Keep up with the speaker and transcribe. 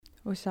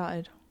We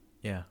started.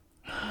 Yeah.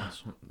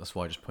 That's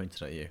why I just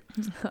pointed at you.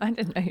 I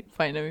didn't know you'd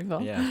point at me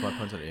before. Yeah, that's why I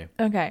pointed at you.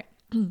 Okay.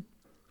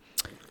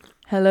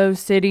 Hello,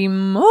 City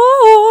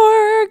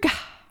Morgue.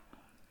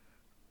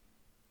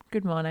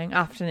 Good morning,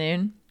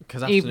 afternoon,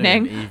 Because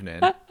evening.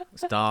 evening.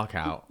 It's dark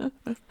out.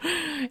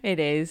 It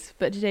is,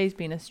 but today's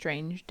been a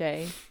strange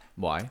day.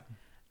 Why?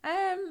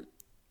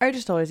 It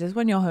just always is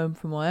when you're home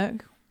from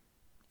work.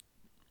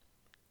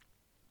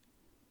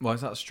 Why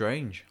is that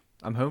strange?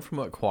 I'm home from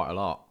work quite a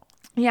lot.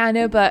 Yeah, I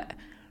know, but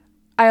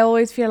I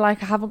always feel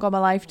like I haven't got my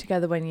life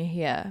together when you're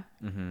here.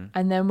 Mm-hmm.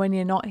 And then when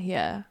you're not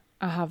here,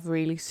 I have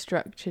really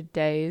structured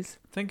days.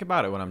 Think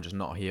about it when I'm just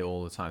not here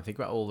all the time. Think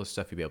about all the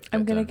stuff you'll be able to get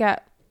I'm going to done.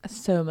 get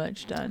so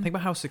much done. Think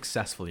about how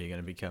successful you're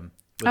going to become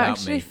I without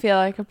actually me. feel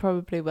like I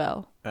probably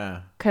will.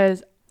 Yeah.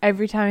 Because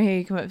every time I hear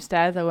you come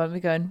upstairs, I won't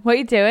be going, what are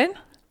you doing?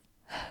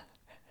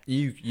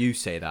 You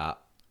say that.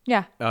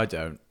 Yeah. I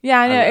don't. Yeah,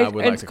 I know. I would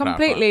like it's to clarify.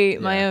 completely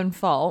my Yeah. own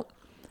fault.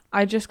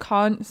 I just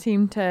can't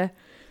seem to...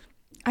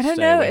 I don't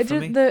Stay know. away It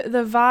from just, me?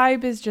 the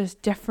vibe is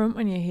just different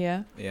when you're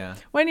here. Yeah.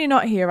 When you're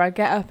not here, I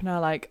get up and I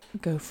like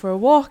go for a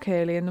walk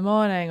early in the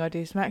morning or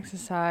do some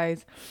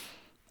exercise.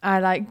 I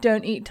like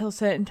don't eat till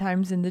certain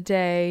times in the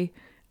day.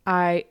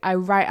 I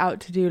write out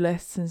to-do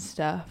lists and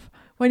stuff.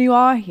 When you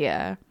are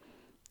here,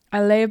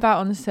 I lay about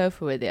on the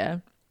sofa with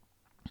you.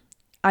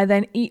 I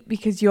then eat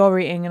because you're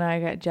eating and I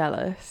get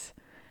jealous.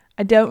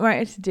 I don't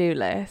write a to-do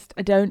list.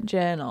 I don't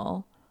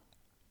journal.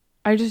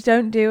 I just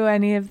don't do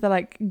any of the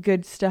like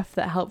good stuff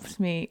that helps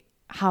me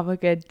have a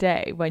good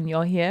day when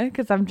you're here,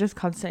 because I'm just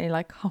constantly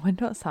like, oh, I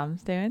wonder what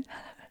Sam's doing.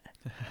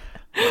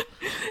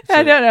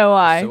 I don't know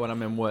why. So when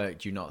I'm in work,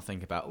 do you not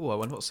think about, oh, I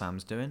wonder what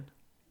Sam's doing?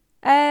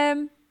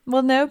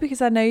 Well, no,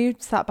 because I know you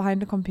sat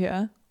behind a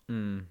computer,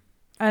 and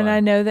I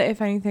know that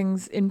if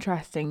anything's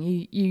interesting,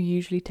 you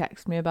usually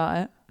text me about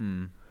it.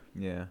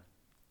 Yeah.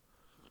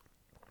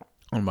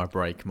 On my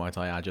break, might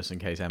I add, just in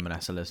case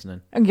M&S are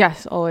listening. And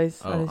yes, always.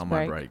 Oh, on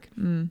my break.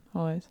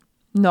 Always.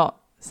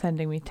 Not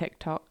sending me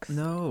TikToks.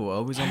 No,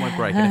 always on my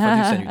break. And if I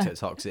do send you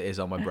TikToks, it is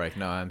on my break.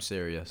 No, I'm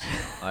serious.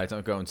 I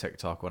don't go on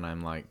TikTok when I'm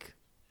like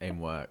in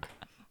work.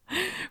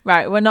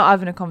 Right, we're not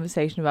having a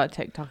conversation about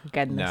TikTok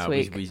again this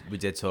week. we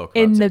did talk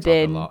about In the TikTok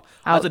bin, a lot.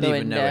 out I don't the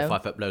even know window. if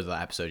I've uploaded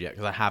that episode yet,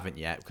 because I haven't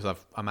yet, because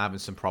I'm having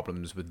some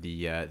problems with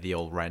the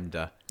old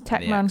render.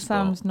 Techman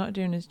Sam's not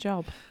doing his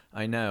job.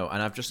 I know,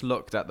 and I've just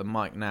looked at the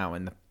mic now,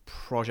 and the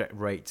project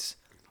rates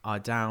are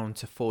down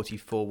to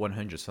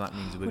 44/100, so that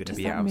means we're going to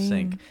be out of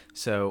sync.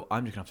 So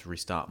I'm just going to have to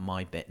restart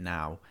my bit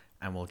now,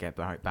 and we'll get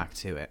right back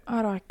to it.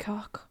 All right,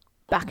 cock.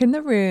 Back in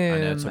the room. I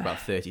know it took about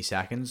 30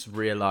 seconds.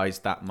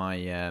 Realised that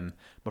my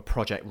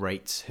project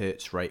rates,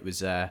 hertz rate,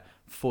 was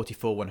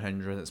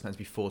 44/100. It's meant to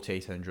be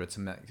 4800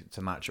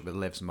 to match up with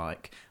Liv's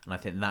mic, and I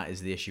think that is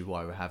the issue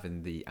why we're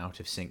having the out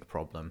of sync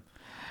problem.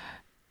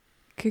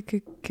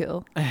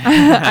 Cool.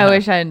 I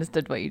wish I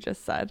understood what you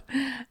just said.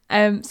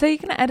 So you're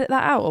gonna edit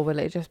that out, or will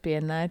it just be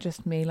in there,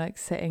 just me like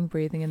sitting,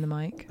 breathing in the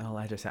mic? I'll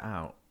edit it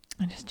out.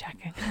 I'm just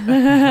checking.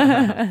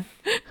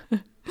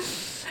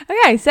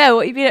 Okay, so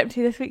what have you been up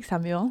to this week,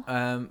 Samuel?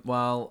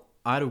 Well,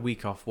 I had a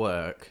week off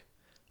work,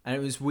 and it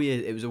was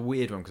weird. It was a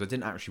weird one because I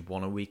didn't actually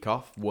want a week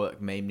off.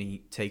 Work made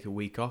me take a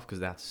week off because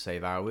they had to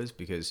save hours,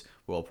 because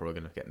we're all probably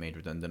going to get made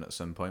redundant at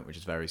some point, which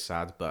is very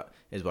sad, but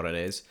is what it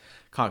is.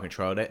 Can't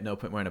control it. No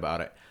point worrying about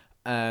it.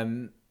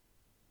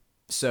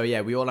 So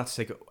yeah, we all had to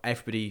take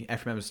every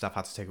member of staff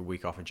had to take a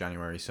week off in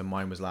January. So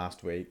mine was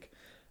last week,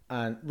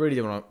 and really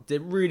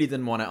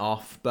didn't want it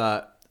off,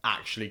 but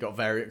actually got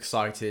very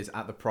excited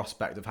at the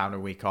prospect of having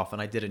a week off,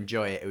 and I did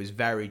enjoy it. It was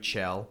very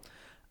chill,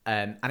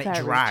 and it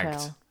Very dragged.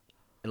 chill.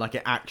 Like,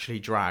 it actually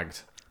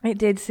dragged. It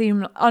did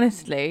seem,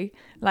 honestly,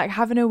 like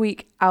having a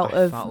week out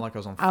I felt like I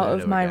was on of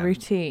furlough my again.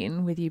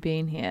 routine with you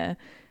being here.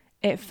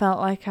 It felt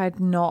like I'd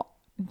not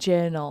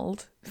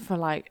journaled for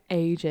like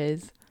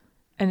ages.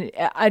 And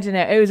I don't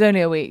know, it was only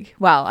a week.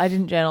 Well, I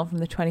didn't journal from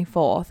the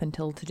 24th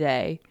until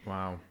today.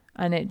 Wow.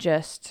 And it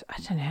just,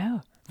 I don't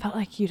know, felt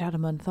like you'd had a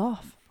month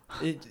off.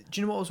 Do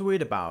you know what was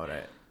weird about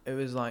it? It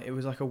was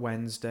like a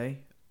Wednesday,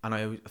 and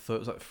I thought it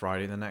was like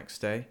Friday the next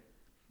day.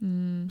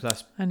 So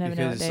that's I never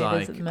know what because day it is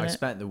like at the I minute.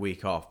 spent the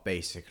week off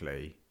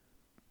basically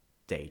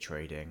day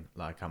trading.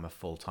 Like, I'm a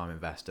full-time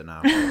investor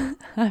now.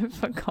 I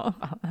forgot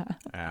about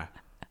that. Yeah.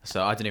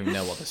 So I don't even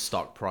know what the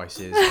stock price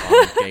is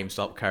on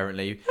GameStop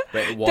currently,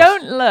 but it was.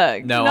 Don't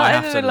look. No, not I in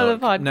have the to middle look. of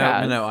the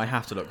podcast. No, I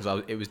have to look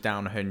because it was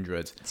down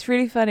 100. It's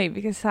really funny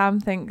because Sam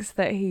thinks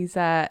that he's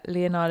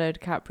Leonardo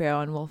DiCaprio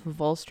on Wolf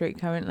of Wall Street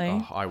currently.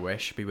 Oh, I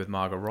wish be with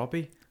Margot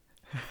Robbie.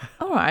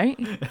 All right.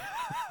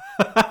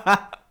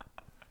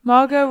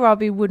 Margot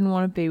Robbie wouldn't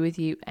want to be with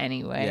you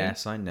anyway.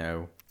 Yes, I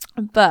know.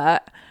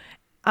 But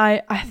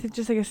I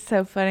just think it's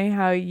so funny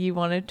how you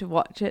wanted to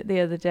watch it the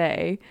other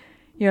day.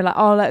 You're like,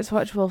 oh, let's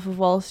watch Wolf of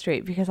Wall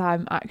Street because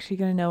I'm actually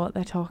going to know what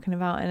they're talking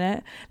about in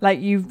it. Like,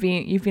 you've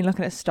been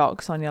looking at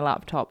stocks on your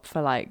laptop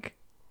for like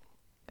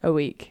a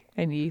week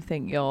and you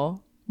think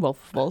you're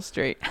Wolf of Wall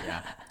Street.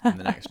 Yeah, I'm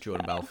the next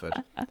Jordan Belford.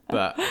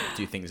 But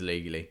do things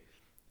legally.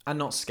 And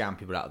not scam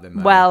people out of their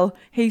money. Well,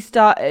 he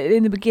started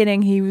in the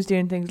beginning. He was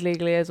doing things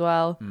legally as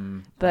well,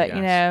 but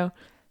you know,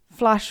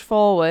 flash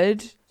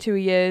forward 2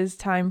 years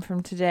time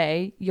from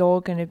today, you're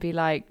gonna be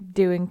like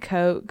doing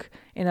coke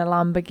in a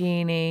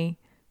Lamborghini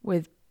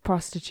with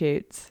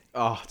prostitutes.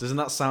 Oh, doesn't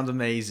that sound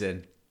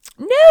amazing?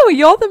 No,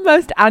 you're the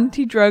most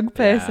anti-drug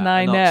person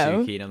I I'm know. not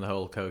too keen on the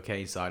whole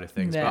cocaine side of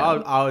things, No.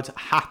 but I would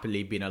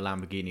happily be in a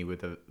Lamborghini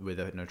with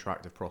an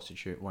attractive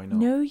prostitute. Why not?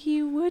 No,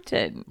 you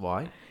wouldn't.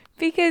 Why?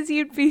 Because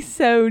you'd be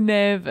so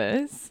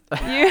nervous.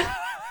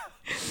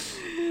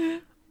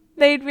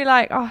 They'd be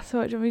like, oh, so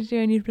what do you want me to do?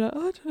 And you'd be like,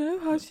 oh, I don't know.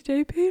 How's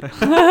your day been?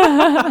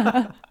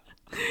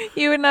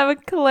 You wouldn't have a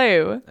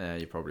clue. Yeah,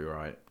 you're probably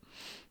right.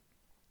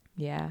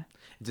 Yeah.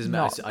 It doesn't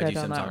Not matter. I do good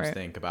on that sometimes route.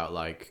 think about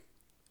like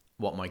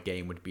what my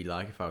game would be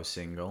like if I was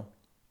single.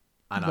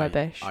 And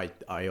Rubbish.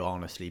 I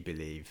honestly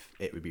believe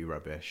it would be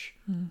rubbish.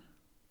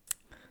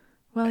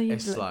 Well, you've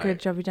It's done a like- good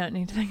job. You don't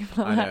need to think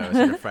about I know. that. It's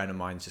like a friend of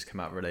mine's just come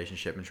out of a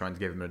relationship and trying to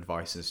give him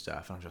advice and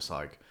stuff. And I'm just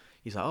like,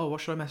 he's like, oh, what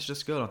should I message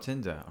this girl on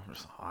Tinder? I'm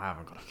just like, I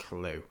haven't got a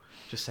clue.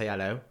 Just say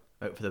hello.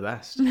 Hope for the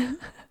best.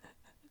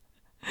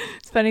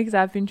 It's funny because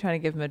I've been trying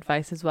to give him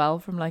advice as well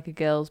from like a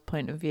girl's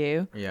point of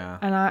view. Yeah.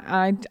 And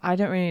I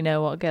don't really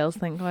know what girls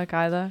think like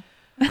either.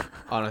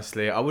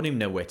 Honestly, I wouldn't even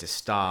know where to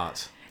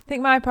start. I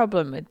think my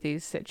problem with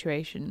these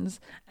situations,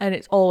 and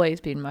it's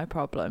always been my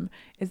problem,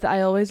 is that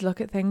I always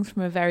look at things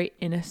from a very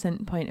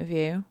innocent point of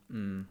view.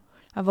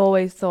 I've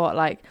always thought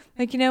like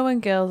you know when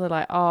girls are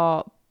like,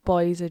 oh,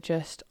 boys are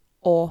just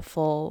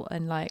awful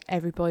and like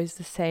every boy's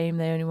the same,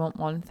 they only want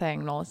one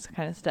thing and all this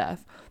kind of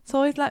stuff. It's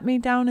always let me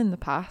down in the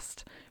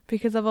past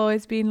because I've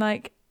always been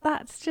like,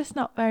 that's just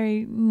not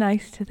very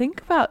nice to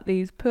think about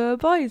these poor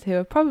boys who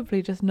are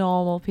probably just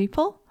normal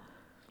people.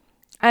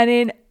 And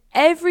in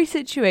every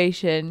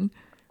situation,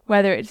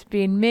 whether it's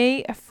been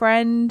me, a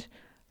friend,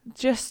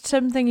 just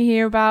something you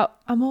hear about,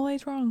 I'm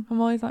always wrong. I'm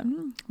always like,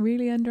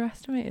 really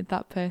underestimated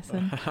that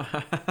person.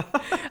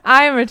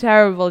 I am a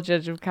terrible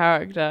judge of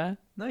character.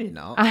 No, you're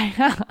not. I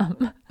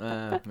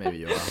am. Maybe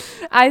you are.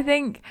 I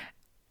think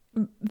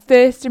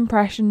first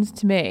impressions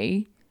to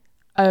me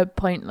are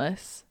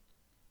pointless.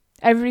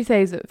 Everybody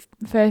says that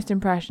first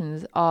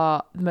impressions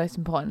are the most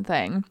important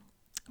thing.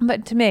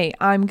 But to me,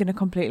 I'm going to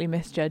completely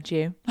misjudge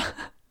you.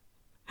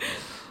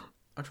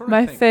 I'm trying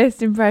My to think.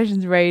 first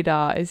impressions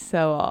radar is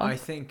so off. I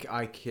think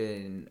I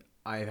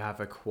have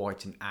a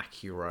quite an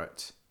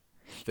accurate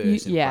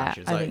first Yeah,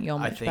 impressions. I think you're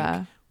much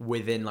better.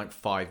 Within like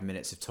 5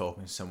 minutes of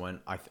talking to someone,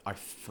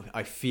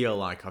 I feel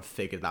like I've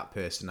figured that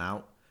person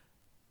out.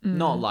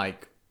 Not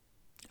like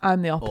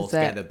I'm the opposite.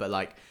 altogether, but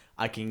like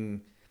I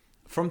can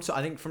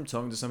I think from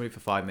talking to somebody for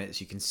 5 minutes,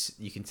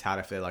 you can tell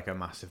if they're like a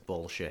massive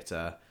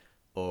bullshitter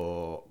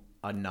or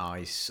a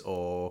nice,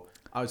 or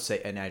I would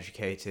say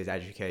uneducated,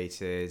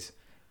 educated.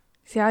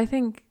 See, I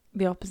think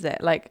the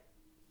opposite. Like,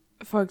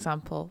 for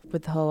example,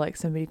 with the whole like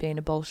somebody being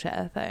a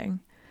bullshitter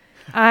thing,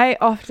 I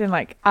often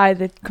like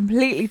either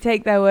completely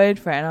take their word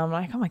for it and I'm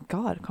like, oh my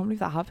God, I can't believe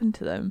that happened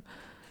to them.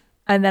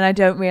 And then I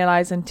don't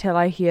realise until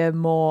I hear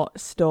more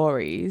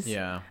stories.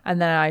 Yeah.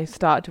 And then I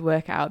start to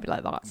work it out, be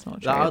like, that's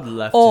not true. I'd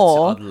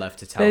love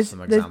to tell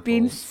some examples. There's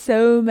been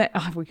so many.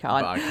 Oh, we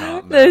can't. But I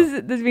can't. No.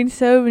 There's been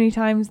so many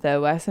times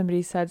though where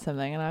somebody said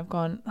something and I've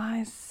gone,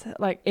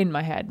 like in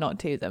my head, not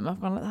to them. I've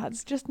gone, like,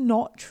 that's just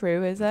not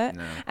true, is it?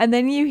 No. And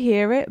then you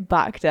hear it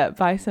backed up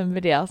by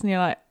somebody else, and you're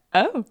like,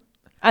 oh.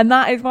 And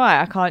that is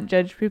why I can't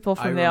judge people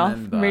from the off.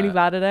 I'm really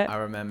bad at it. I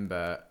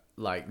remember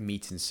like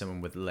meeting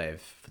someone with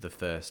Liv for the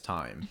first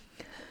time.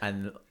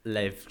 And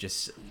Liv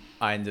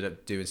I ended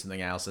up doing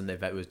something else and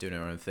Liv was doing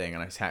her own thing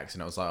and I texted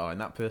and I was like, oh,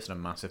 and that person a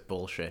massive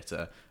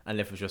bullshitter. And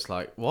Liv was just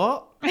like,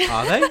 what?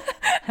 Are they?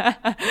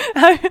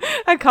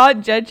 I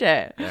can't judge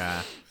it.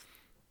 Yeah.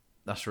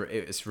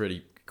 It's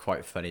really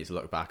quite funny to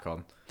look back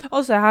on.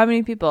 Also, how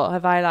many people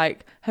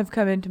have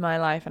come into my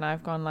life and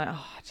I've gone like,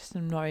 oh,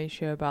 I'm not really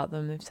sure about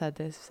them. They've said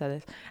this.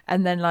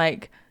 And then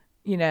like,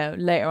 you know,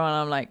 later on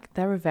I'm like,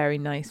 they're a very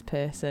nice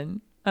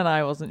person. And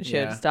I wasn't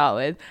sure to start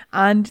with.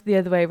 And the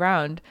other way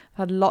around, I've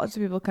had lots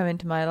of people come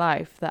into my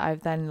life that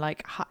I've then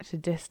like had to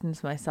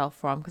distance myself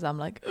from because I'm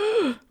like,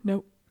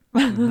 nope.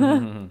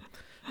 To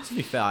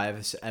be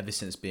fair, ever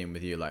since being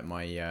with you, like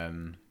my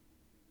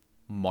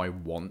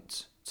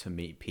want to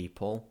meet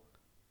people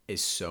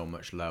is so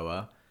much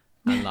lower.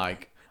 And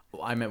like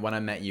when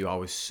I met you, I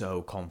was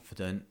so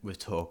confident with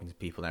talking to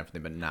people and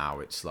everything, but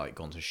now it's like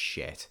gone to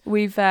shit.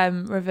 We've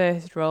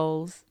reversed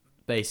roles.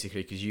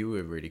 Basically, because you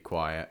were really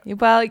quiet.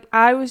 Well,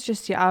 I was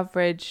just your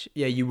average.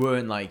 Yeah, you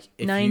weren't like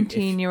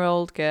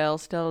 19-year-old girl,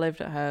 still lived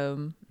at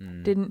home.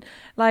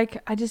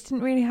 I just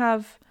didn't really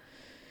have.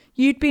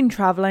 You'd been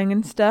traveling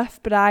and stuff,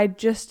 but I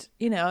just,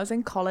 I was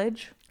in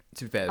college.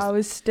 To be fair, I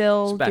was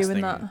still the best doing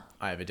thing that.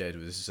 I ever did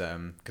was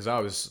because I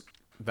was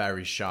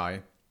very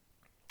shy,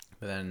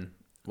 but then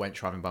went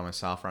traveling by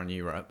myself around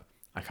Europe.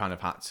 I kind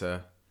of had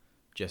to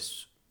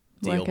just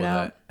deal with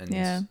it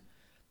and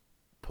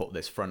put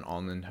this front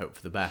on and hope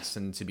for the best.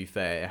 And to be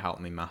fair, it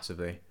helped me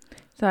massively.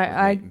 So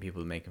Meeting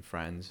people, making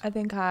friends. I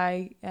think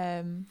I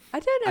don't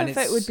know And if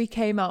it would be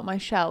came out my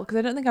shell, because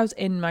I don't think I was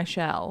in my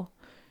shell.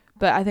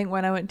 But I think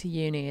when I went to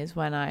uni is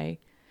when I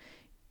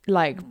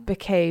like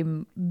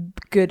became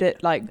good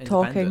at like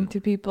talking Independent to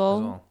as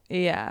people. well.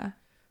 Yeah,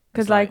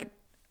 because It's like,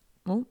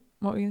 oh,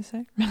 what were you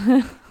gonna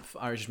say?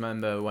 I just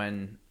remember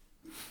when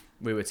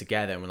we were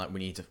together and we're like, we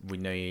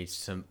need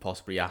to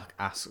possibly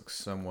ask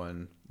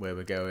someone where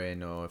we're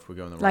going or if we're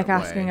going the right Like way.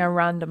 asking a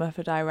randomer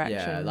for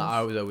directions. Yeah, like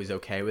I was always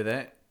okay with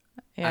it.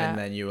 Yeah. And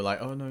then you were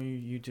like, oh no,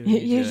 you do it.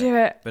 You do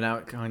it. But now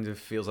it kind of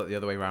feels like the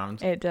other way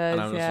around. It does,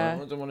 And I'm just yeah.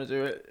 like, I don't want to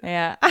do it.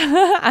 Yeah,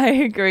 I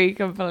agree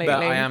completely.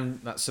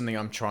 But that's something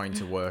I'm trying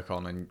to work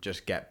on and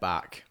just get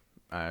back,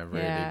 really.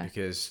 Yeah.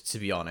 Because to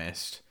be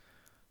honest,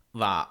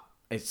 that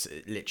it's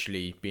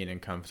literally being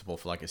uncomfortable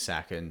for like a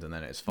second and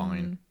then it's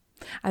fine.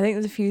 I think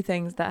there's a few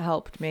things that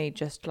helped me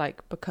just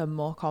like become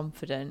more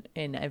confident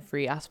in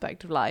every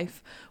aspect of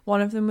life.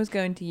 One of them was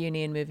going to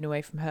uni and moving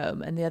away from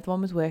home, and the other one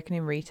was working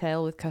in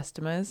retail with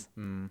customers.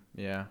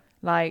 Yeah.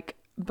 Like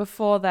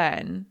before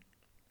then,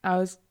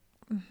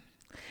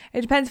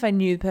 it depends if I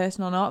knew the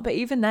person or not, but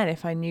even then,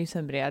 if I knew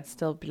somebody, I'd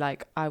still be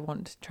like, I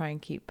want to try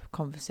and keep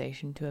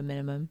conversation to a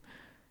minimum.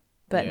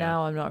 But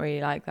now I'm not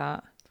really like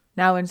that.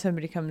 Now when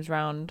somebody comes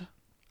round,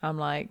 I'm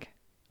like,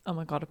 oh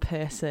my God, a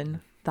person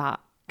that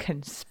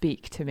can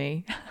speak to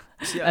me.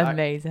 See,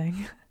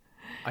 Amazing.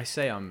 I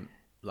say I'm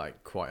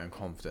like quite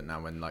unconfident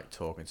now when like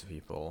talking to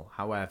people.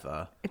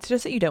 However, It's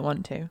just that you don't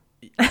want to.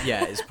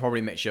 yeah, it's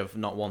probably a mixture of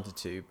not wanting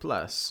to.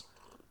 Plus,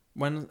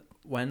 when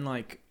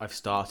like I've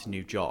started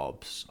new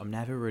jobs, I'm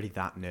never really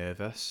that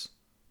nervous.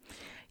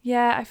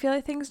 Yeah, I feel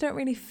like things don't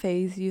really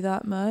faze you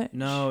that much.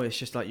 No, it's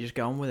just like you just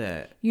get on with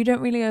it. You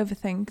don't really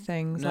overthink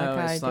things like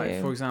I it's do.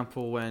 like, for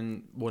example,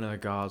 when one of the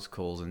guards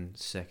calls in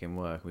sick in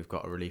work, we've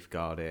got a relief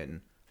guard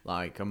in.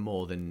 Like, I'm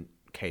more than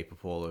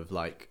capable of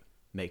like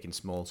making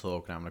small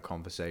talk and having a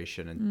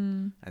conversation,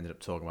 and ended up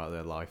talking about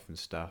their life and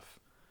stuff.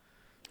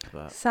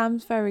 But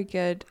Sam's very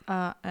good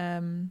at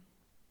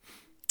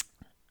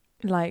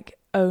like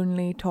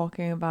only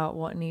talking about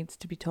what needs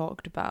to be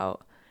talked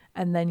about,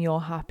 and then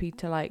you're happy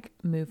to like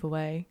move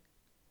away.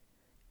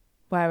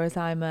 Whereas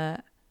I'm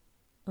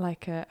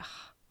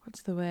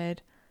what's the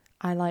word?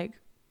 I like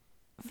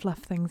fluff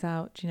things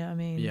out. Do you know what I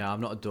mean? yeah,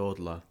 I'm not a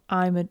dawdler.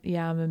 I'm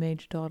a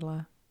major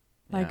dawdler.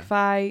 Like Yeah. if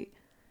I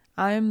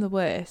am the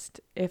worst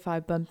if I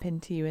bump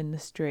into you in the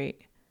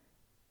street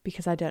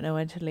because I don't know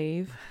when to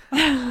leave.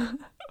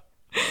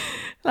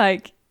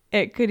 Like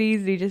it could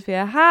easily just be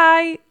a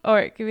hi, or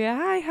it could be a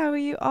hi, how are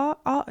you?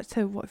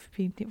 So what have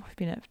you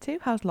been up to?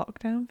 How's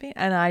lockdown been?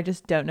 And I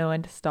just don't know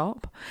when to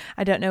stop.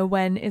 I don't know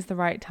when is the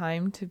right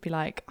time to be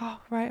like,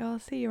 oh right, I'll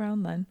see you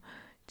around then.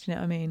 Do you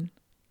know what I mean?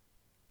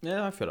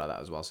 Yeah, I feel like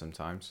that as well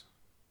sometimes.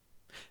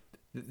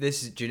 Do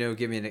you know?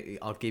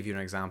 I'll give you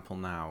an example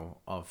now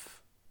of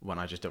when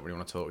I just don't really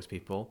want to talk to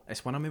people.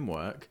 It's when I'm in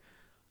work.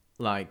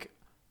 Like,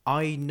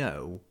 I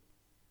know,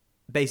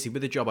 basically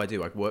with the job I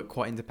do, I work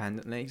quite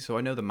independently, so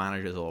I know the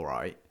manager's all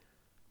right.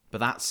 But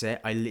that's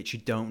it. I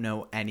literally don't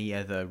know any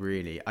other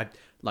really. I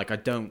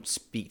don't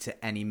speak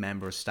to any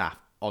member of staff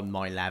on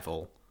my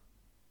level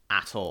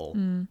at all,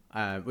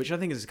 which I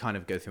think is kind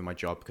of go through my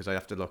job because I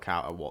have to look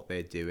out at what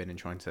they're doing and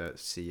trying to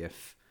see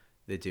if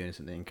they're doing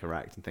something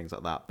incorrect and things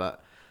like that.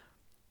 But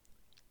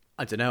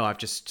I don't know. I've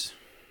just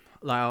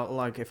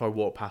like if I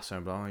walk past them,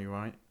 I'm like, oh, you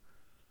right?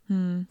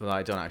 But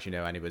I don't actually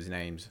know anybody's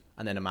names.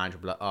 And then a manager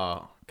will be like,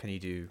 oh, can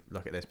you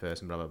look at this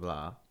person, blah, blah,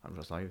 blah. I'm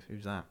just like,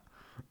 who's that?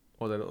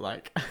 What do they look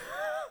like?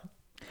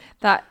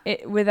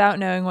 Without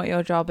knowing what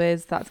your job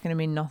is, that's going to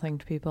mean nothing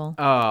to people.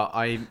 Oh,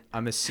 I'm a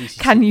CCTV.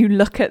 Can you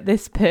look at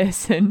this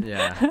person?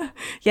 Yeah.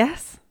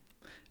 Yes.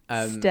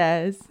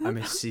 Stairs. I'm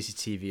a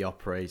CCTV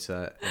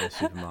operator in a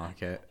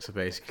supermarket. So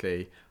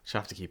basically, just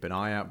have to keep an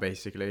eye out,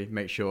 basically.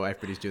 Make sure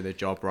everybody's doing their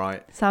job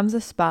right. Sam's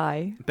a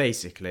spy.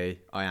 Basically,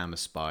 I am a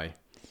spy.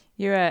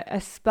 You're a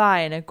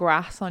spy and a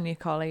grass on your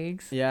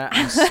colleagues. Yeah,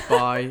 I'm a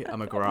spy,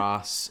 I'm a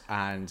grass,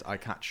 and I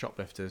catch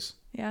shoplifters.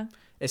 Yeah.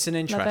 It's an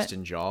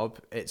interesting job.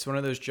 It's one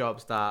of those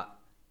jobs that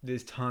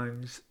there's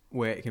times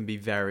where it can be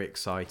very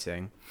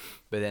exciting,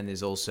 but then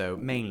there's also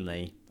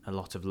mainly a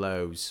lot of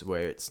lows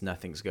where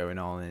nothing's going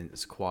on and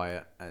it's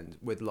quiet. And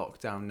with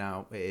lockdown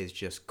now, it is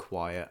just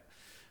quiet.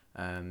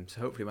 So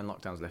hopefully when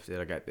lockdown's lifted,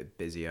 I'll get a bit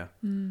busier.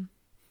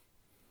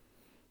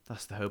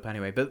 That's the hope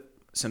anyway. But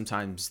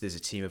sometimes there's a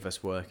team of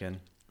us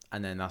working,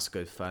 and then that's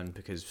good fun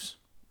because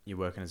you're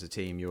working as a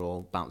team, you're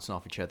all bouncing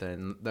off each other,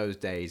 and those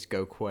days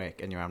go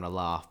quick and you're having a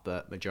laugh,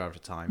 but majority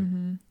of the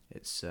time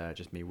it's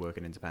just me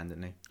working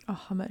independently.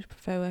 Oh, I much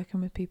prefer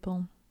working with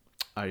people.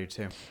 I do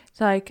too.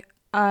 It's like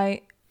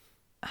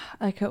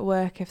like at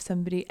work, if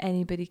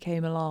anybody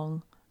came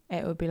along,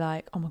 it would be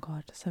like, oh my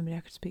God, somebody I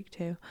could speak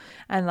to.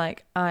 And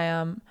like I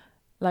am,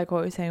 like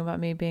what we were saying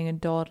about me being a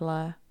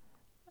dawdler,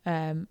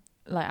 like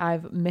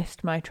I've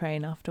missed my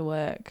train after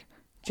work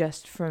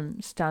just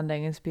from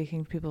standing and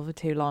speaking to people for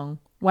too long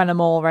when I'm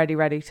already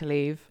ready to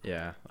leave.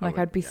 Yeah. Like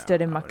I'd be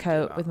stood in my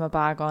coat with my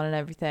bag on and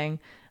everything,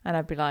 and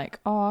I'd be like,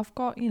 oh, I've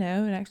got,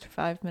 an extra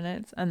 5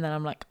 minutes, and then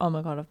I'm like, oh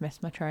my god, I've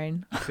missed my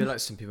train. I feel like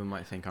some people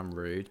might think I'm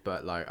rude,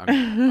 but like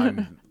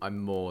I'm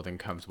more than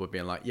comfortable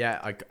being like, yeah,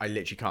 I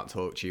literally can't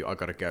talk to you. I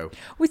gotta go.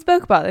 We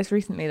spoke about this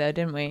recently though,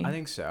 didn't we? I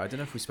think so. I don't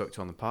know if we spoke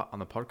to on the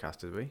podcast,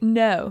 did we?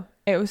 No,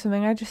 it was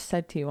something I just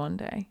said to you one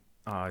day.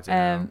 Oh, I don't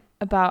know.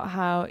 About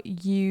how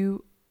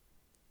you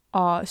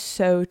are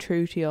so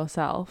true to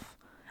yourself,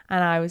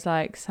 and I was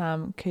like,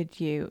 Sam, could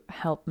you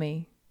help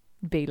me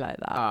be like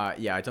that?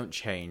 Yeah, I don't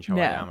change how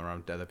I am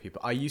around other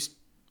people. I used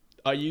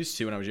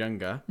to when I was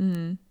younger.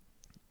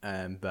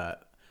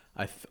 But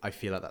I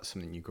feel like that's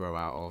something you grow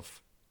out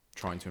of,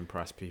 trying to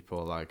impress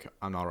people. Like,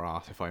 I'm not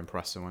arsed if I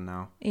impress someone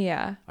now.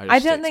 Yeah. I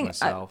don't think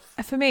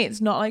for me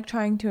it's not like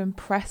trying to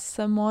impress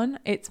someone.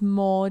 It's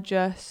more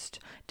just,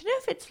 I don't know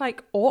if it's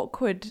like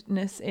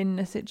awkwardness in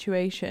a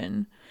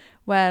situation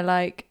where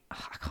like,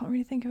 I can't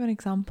really think of an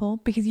example,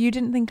 because you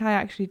didn't think I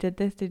actually did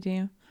this, did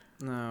you?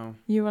 No.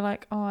 You were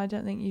like, oh, I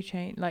don't think you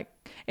changed. Like,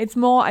 it's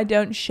more I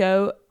don't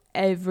show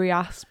every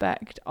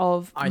aspect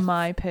of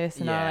my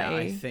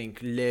personality. Yeah, I think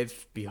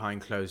live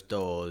behind closed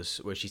doors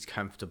where she's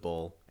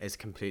comfortable is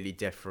completely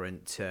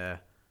different to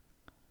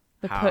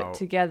the put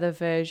together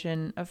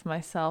version of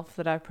myself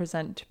that I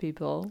present to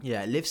people.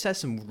 Yeah, Liv says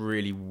some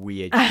really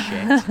weird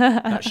shit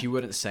that she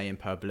wouldn't say in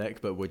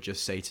public but would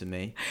just say to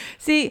me.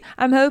 See,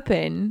 I'm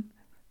hoping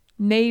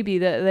maybe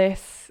that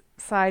this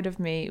side of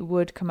me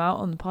would come out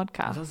on the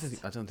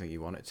podcast. I don't think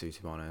you want it to be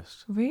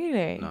honest.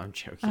 Really? No, I'm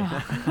joking.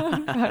 Oh,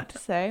 I'm about to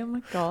say, oh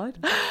my god.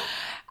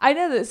 I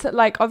know that,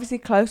 like, obviously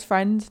close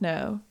friends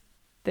know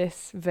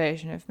this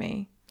version of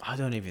me. I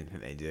don't even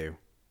think they do.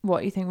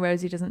 What, you think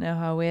Rosie doesn't know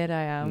how weird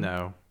I am?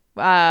 No.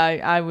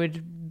 I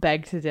would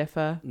beg to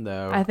differ.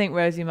 No. I think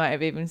Rosie might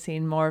have even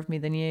seen more of me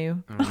than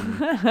you.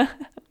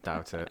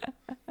 Doubt it.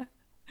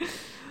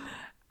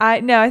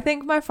 I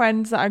think my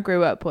friends that I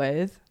grew up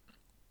with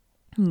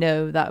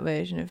know that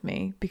version of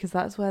me, because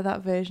that's where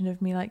that version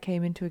of me like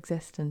came into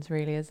existence,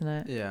 really, isn't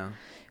it? Yeah.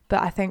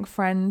 But I think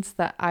friends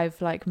that I've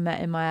like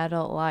met in my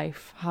adult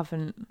life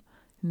haven't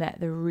met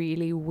the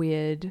really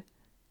weird,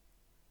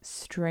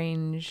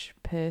 strange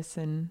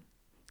person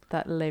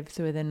that lives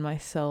within my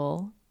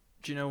soul.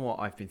 Do you know what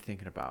I've been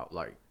thinking about,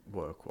 like,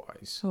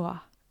 work-wise?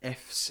 What?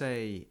 If,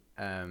 say,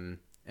 in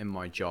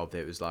my job,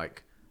 there was,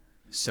 like,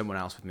 someone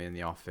else with me in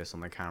the office on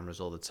the cameras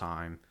all the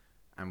time,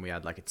 and we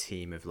had, like, a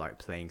team of, like,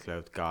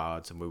 plainclothes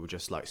guards, and we were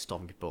just, like,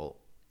 stopping people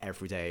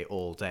every day,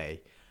 all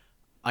day,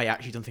 I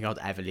actually don't think I'd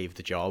ever leave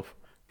the job,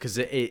 because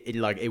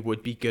it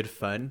would be good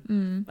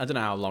fun. I don't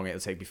know how long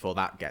it'll take before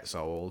that gets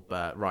old,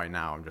 but right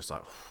now I'm just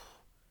like...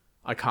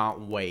 I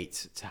can't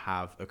wait to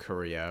have a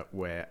career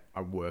where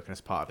I'm working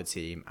as part of a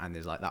team and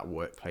there's like that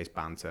workplace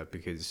banter,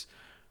 because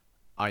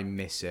I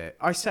miss it.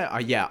 I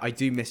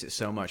do miss it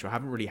so much. I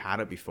haven't really had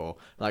it before.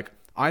 Like,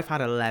 I've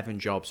had 11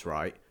 jobs,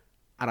 right?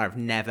 And I've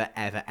never,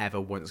 ever, ever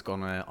once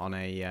gone on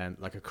a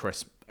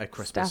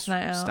Christmas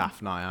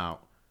staff night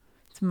out.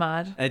 It's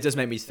mad. And it does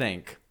make me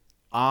think,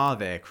 are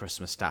there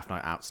Christmas staff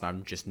night outs and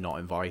I'm just not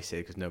invited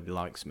because nobody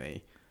likes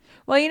me?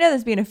 Well,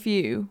 there's been a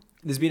few.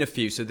 There's been a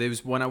few. So there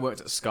was when I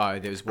worked at Sky,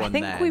 there was one. I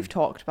think we've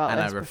talked about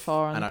this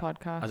before on the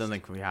podcast. I don't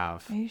think we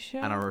have. Are you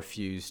sure? And I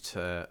refused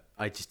to.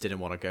 I just didn't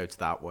want to go to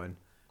that one.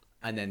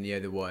 And then the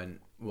other one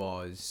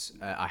was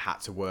I had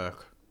to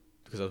work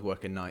because I was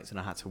working nights, and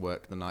I had to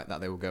work the night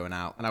that they were going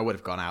out. And I would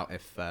have gone out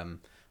if I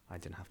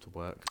didn't have to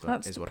work. But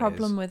that's the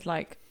problem with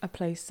like a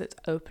place that's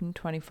open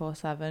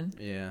 24/7.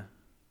 Yeah.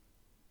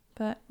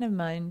 But never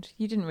mind.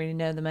 You didn't really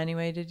know them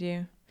anyway, did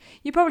you?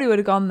 You probably would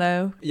have gone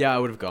though. Yeah, I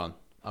would have gone.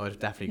 I would have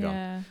definitely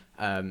gone.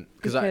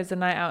 Because a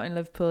night out in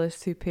Liverpool is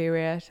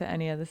superior to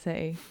any other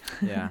city.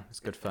 Yeah, it's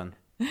good fun.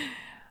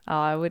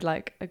 I would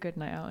like a good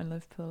night out in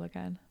Liverpool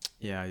again.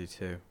 Yeah, I do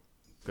too.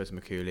 Go to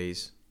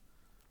McCooley's.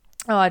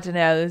 Oh, I don't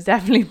know. There's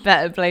definitely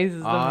better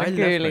places than McCooley's.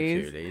 I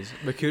love McCooley's.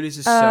 McCooley's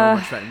is so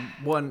much fun.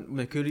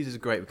 McCooley's is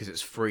great because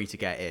it's free to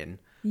get in.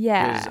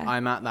 Yeah. Because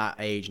I'm at that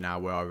age now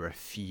where I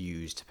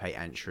refuse to pay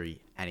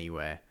entry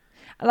anywhere.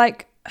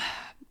 Like,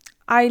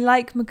 I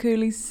like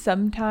McCooley's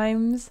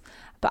sometimes,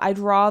 but I'd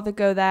rather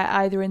go there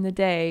either in the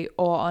day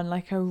or on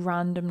like a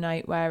random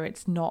night where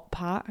it's not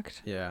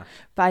packed. Yeah.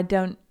 But I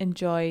don't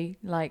enjoy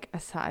like a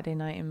Saturday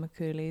night in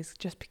McCooley's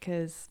just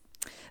because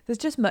there's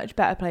just much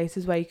better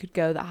places where you could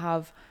go that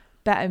have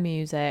better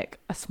music,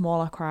 a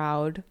smaller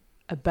crowd,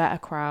 a better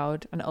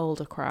crowd, an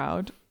older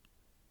crowd.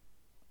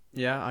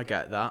 Yeah, I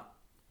get that.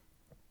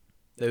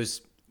 There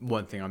was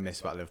one thing I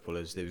miss about Liverpool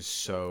is there was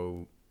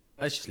so...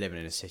 It's just living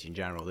in a city in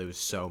general. There was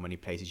so many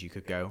places you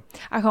could go.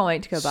 I can't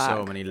wait to go back.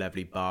 So many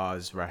lovely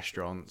bars,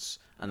 restaurants,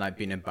 and like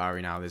being in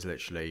Barry now, there's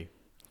literally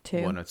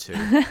 2. 1 or 2.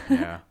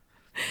 Yeah,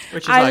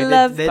 which is I like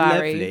love they're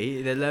Barry.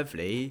 lovely. They're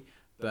lovely,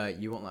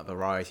 but you want that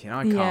variety. And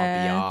I can't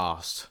be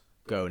arsed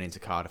going into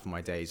Cardiff on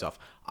my days off.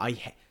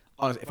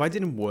 Honestly, if I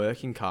didn't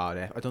work in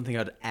Cardiff, I don't think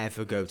I'd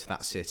ever go to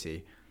that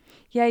city.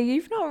 Yeah,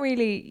 you've not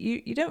really.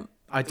 You don't.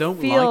 I don't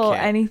feel like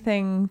it.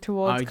 anything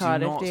towards I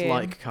Cardiff. do not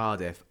like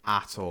Cardiff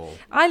at all.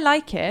 I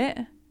like it,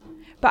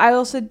 but I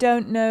also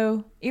don't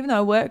know. Even though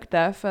I worked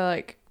there for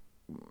like,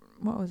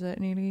 what was it?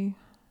 Nearly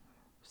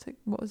 6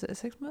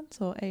 months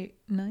or 8,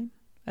 9?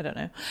 I don't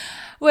know.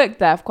 Worked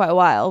there for quite a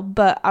while,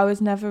 but I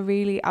was never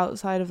really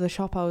outside of the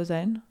shop I was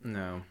in.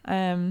 No.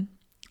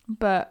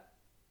 But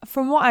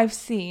from what I've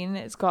seen,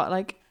 it's got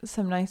like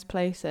some nice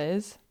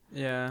places.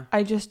 Yeah.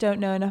 I just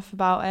don't know enough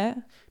about it.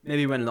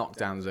 Maybe when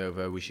lockdown's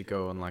over, we should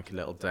go on like a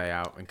little day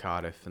out in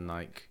Cardiff and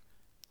like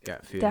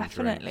get food and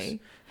Definitely.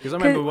 drinks. Because I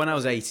remember when I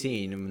was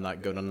 18 and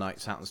like going on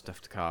nights out and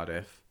stuff to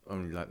Cardiff,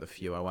 only like the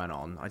few I went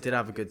on, I did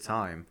have a good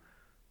time.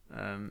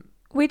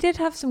 We did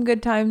have some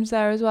good times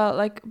there as well.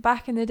 Like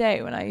back in the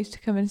day when I used to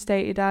come and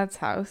stay at your dad's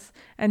house,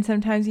 and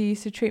sometimes he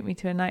used to treat me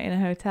to a night in a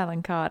hotel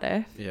in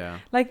Cardiff. Yeah.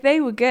 Like they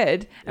were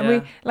good,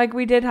 and Yeah.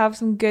 we did have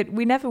some good.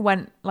 We never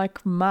went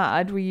like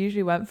mad. We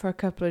usually went for a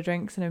couple of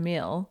drinks and a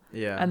meal,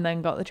 Yeah. and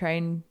then got the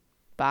train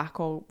back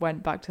or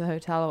went back to the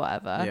hotel or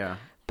whatever. Yeah.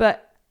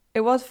 But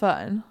it was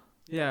fun,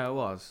 Yeah, it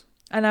was.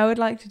 and I would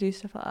like to do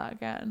stuff like that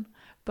again.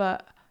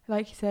 But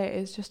like you say,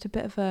 it's just a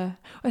bit of a,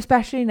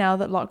 especially now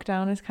that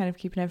lockdown is kind of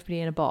keeping everybody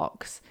in a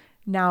box.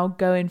 Now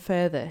going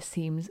further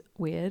seems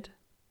weird.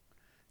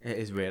 It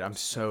is weird. I'm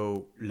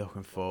so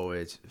looking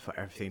forward for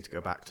everything to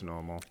go back to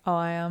normal. Oh,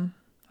 I am.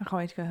 I can't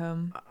wait to go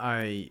home.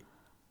 I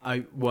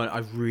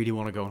really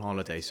want to go on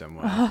holiday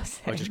somewhere. Oh, Or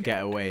same. just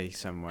get away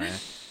somewhere.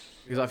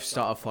 Because I've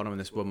started following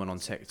this woman on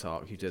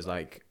TikTok who does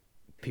like,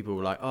 people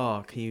were like,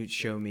 oh, can you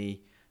show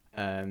me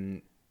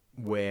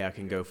where I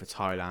can go for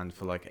Thailand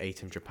for like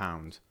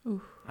 £800?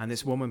 Oof. And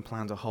this woman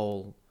planned a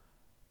whole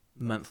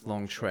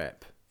month-long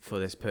trip for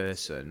this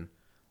person,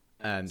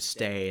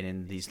 staying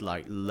in these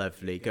like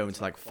lovely, going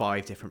to like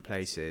 5 different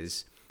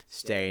places,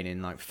 staying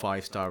in like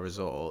 5-star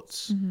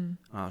resorts. Mm-hmm.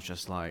 I was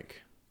just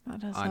like, That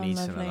does I sound need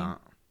lovely. some of that.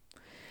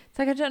 It's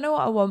like I don't know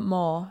what I want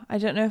more. I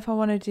don't know if I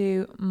want to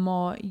do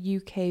more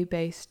UK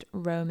based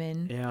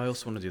roaming, Yeah, I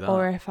also want to do that.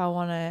 or if I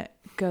want to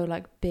go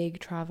like big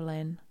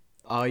traveling.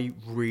 I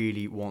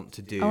really want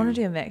to do. I want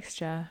to do a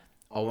mixture.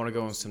 I want to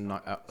go on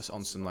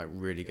some like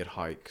really good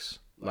hikes,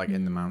 like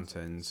in the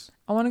mountains.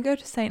 I want to go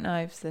to St.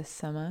 Ives this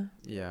summer.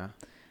 Yeah,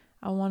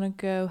 I want to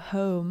go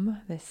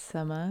home this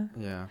summer.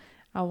 yeah.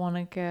 I want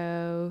to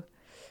go.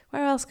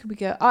 Where else could we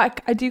go? I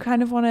do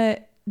kind of want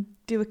to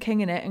do a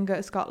king in it and go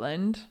to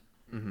Scotland.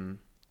 Mhm.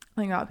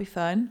 I think that would be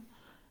fun.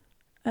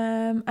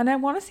 And I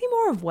want to see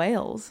more of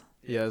Wales.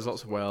 Yeah, there's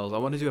lots of Wales. I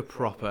want to do a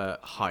proper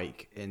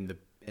hike in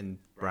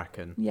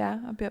Brecon. Yeah,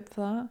 I'd be up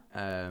for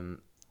that.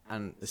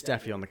 And it's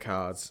definitely on the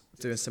cards,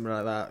 doing something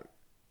like that.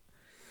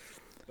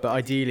 But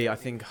ideally, I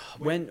think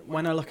when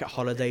I look at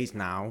holidays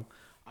now,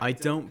 I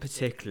don't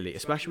particularly,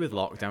 especially with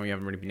lockdown, we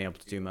haven't really been able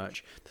to do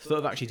much. The thought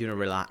of actually doing a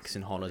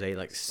relaxing holiday,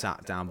 like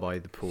sat down by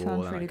the pool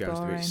Sounds and really like going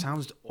to the beach, boring.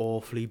 sounds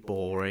awfully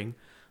boring.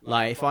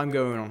 Like if I'm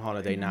going on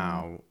holiday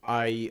now,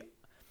 I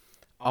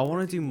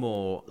want to do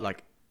more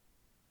like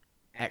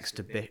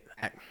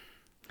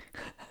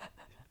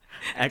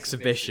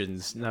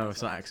exhibitions. No,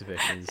 it's not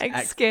exhibitions.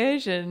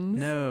 Excursions.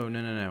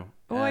 No.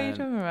 What are you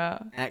talking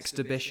about?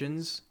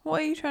 Exhibitions.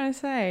 What are you trying to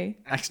say?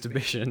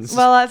 Exhibitions.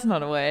 Well, that's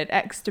not a word.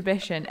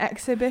 Exhibition.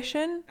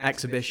 Exhibition?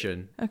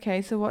 Exhibition.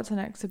 Okay, so what's an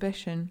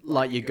exhibition?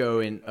 Like you're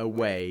going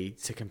away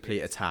to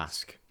complete a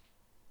task.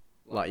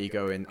 Like you're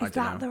going, I Is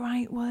don't that know. the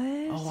right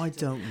word? Oh, I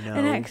don't know.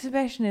 An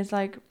exhibition is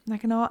like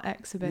an art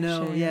exhibition.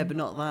 No, yeah, but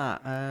not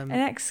that. An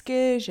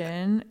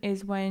excursion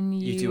is when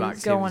You you, do go on a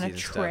activities and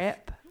stuff.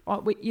 trip.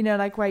 Or, you know,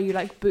 like where you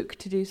like book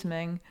to do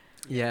something.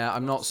 Yeah,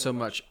 I'm not so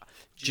much.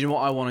 Do you know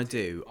what I want to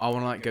do? I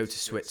want to like go to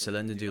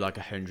Switzerland and do like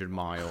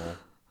 100-mile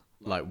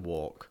like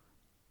walk.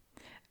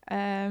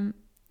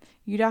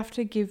 You'd have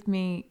to give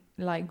me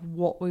like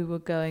what we were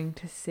going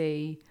to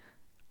see,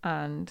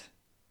 and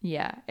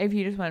yeah, if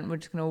you just went, we're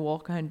just gonna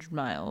walk 100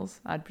 miles,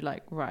 I'd be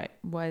like, right,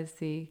 where's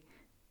the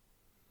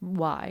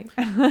why?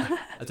 I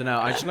don't know.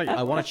 I just like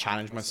I want to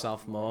challenge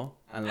myself more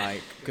and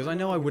like because I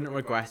know I wouldn't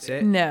regret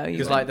it. No, you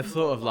Because like the wouldn't.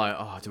 thought of like,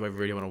 oh, do I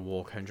really want to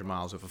walk 100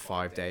 miles over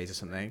 5 days or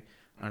something?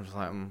 And I'm just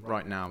like,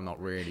 right now, I'm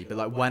not really. But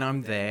like when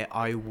I'm there,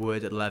 I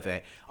would love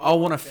it. I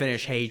want to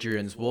finish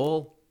Hadrian's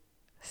Wall.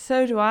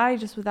 So do I,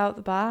 just without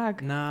the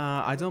bag.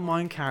 Nah, I don't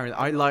mind carrying.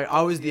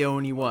 I was the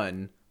only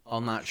one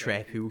on that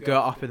trip who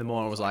got up in the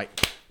morning and was like,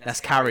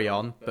 let's carry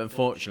on. But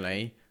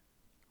unfortunately,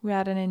 We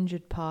had an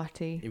injured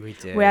party. we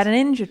did. We had an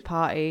injured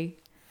party,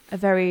 a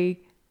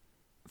very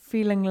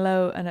feeling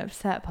low and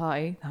upset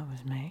party. That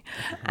was me.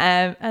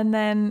 And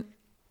then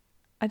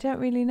I don't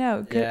really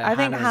know. Yeah, I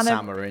think Hannah and Hannah.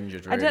 Sam were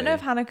injured. Really. I don't know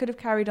if Hannah could have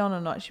carried on or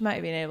not. She might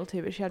have been able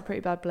to, but she had pretty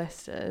bad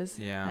blisters.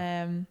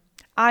 Yeah.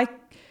 I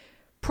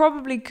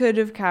probably could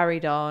have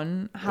carried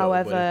on. But it would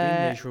However, have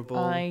been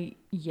miserable.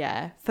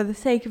 for the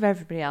sake of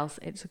everybody else,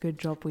 it's a good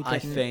job we I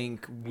didn't.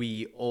 think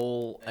we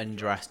all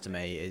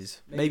underestimated,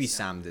 maybe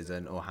Sam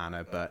didn't or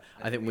Hannah, but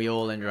I think we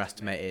all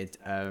underestimated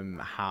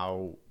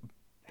how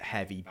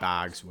heavy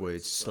bags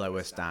would slow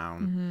us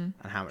down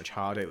and how much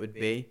harder it would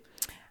be.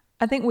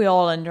 I think we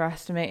all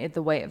underestimated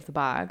the weight of the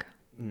bag.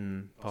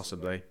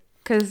 Possibly.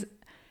 Because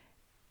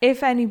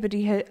if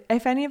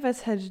any of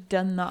us had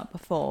done that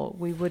before,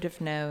 we would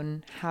have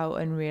known how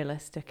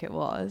unrealistic it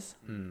was.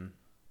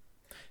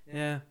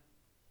 Yeah,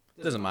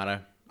 doesn't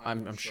matter.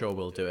 I'm sure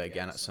we'll do it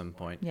again at some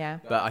point. Yeah.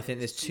 But I think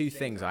there's two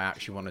things I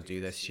actually want to do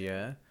this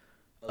year.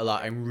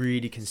 Like, I'm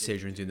really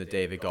considering doing the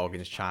David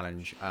Goggins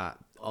challenge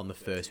on the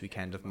first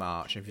weekend of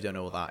March. And if you don't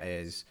know what that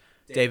is,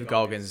 David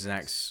Goggins is an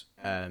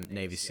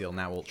ex-Navy SEAL,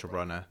 now ultra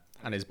runner,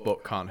 and his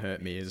book Can't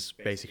Hurt Me is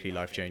basically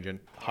life-changing.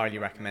 Highly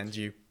recommend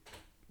you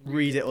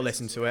read it or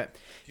listen to it.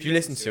 If you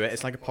listen to it,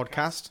 it's like a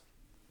podcast.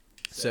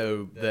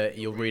 So that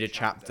you'll read a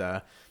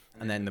chapter,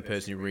 and then the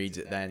person who reads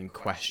it then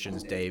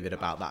questions David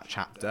about that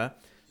chapter.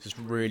 So it's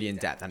really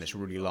in-depth and it's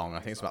really long. I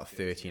think it's about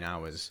 13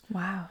 hours.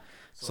 Wow.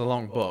 It's a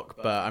long book,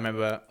 but I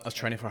remember I was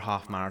training for a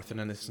half marathon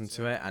and listening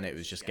to it, and it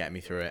was just getting me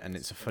through it. And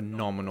it's a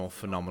phenomenal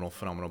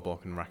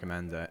book, and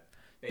recommend it.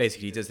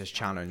 Basically, he does this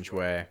challenge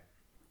where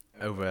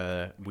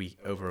over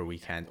a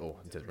weekend, or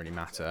it doesn't really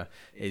matter,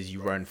 is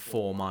you run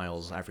 4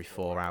 miles every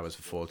 4 hours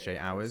for 48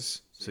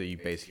 hours. So you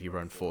basically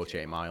run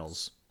 48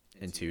 miles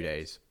in 2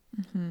 days,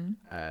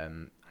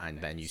 and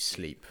then you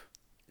sleep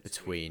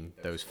between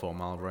those 4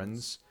 mile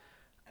runs.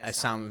 It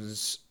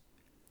sounds.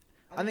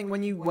 I think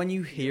when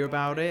you hear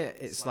about it,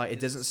 it's like it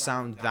doesn't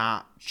sound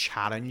that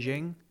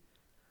challenging,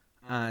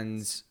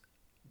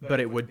 but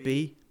it would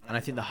be. And I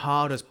think the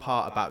hardest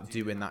part about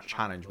doing that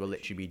challenge will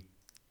literally be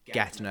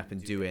getting up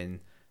and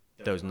doing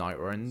those night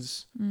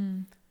runs.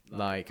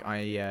 Like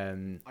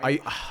I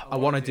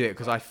want to do it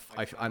because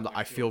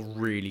I feel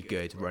really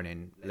good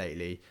running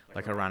lately.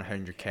 Like I ran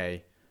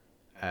 100k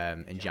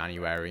in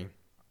January,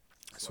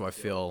 so I'm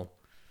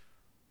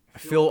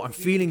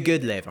feeling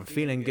good, Liv. I'm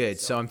feeling good.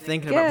 So I'm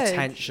thinking about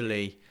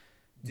potentially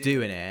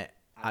doing it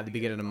at the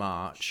beginning of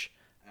March.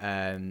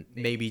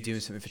 Maybe doing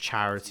something for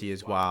charity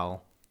as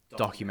well,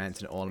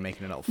 documenting it all and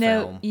making a little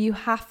film. No, you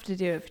have to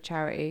do it for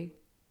charity.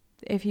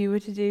 If you were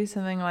to do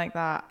something like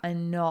that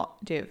and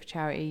not do it for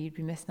charity, you'd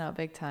be missing out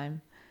big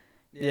time.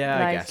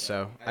 Yeah, I guess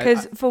so.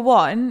 Because for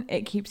one,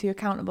 it keeps you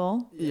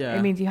accountable. Yeah.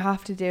 It means you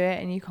have to do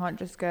it, and you can't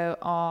just go,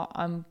 "Oh,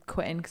 I'm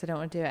quitting because I don't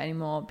want to do it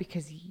anymore,"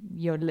 because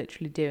you're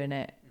literally doing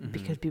it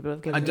because people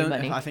have given you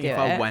money. I think if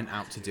I went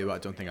out to do it, I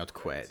don't think I'd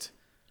quit.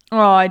 Oh,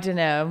 I don't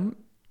know.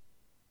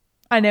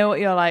 I know what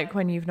you're like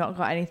when you've not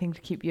got anything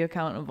to keep you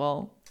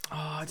accountable.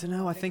 Oh, I don't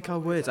know. I think I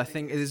would. I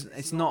think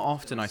it's not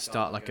often I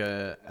start like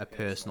a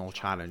personal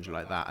challenge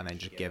like that and then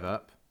just give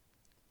up.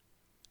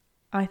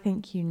 I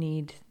think you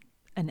need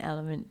an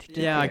element to keep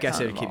you I guess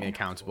it would accountable. keep me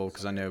accountable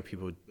because I know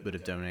people would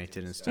have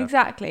donated and stuff.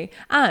 Exactly.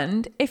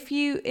 And if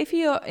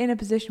you're in a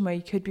position where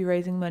you could be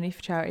raising money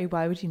for charity,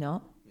 why would you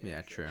not?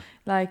 Yeah, true.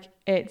 Like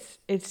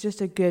it's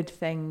just a good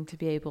thing to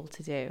be able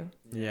to do.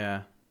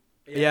 Yeah.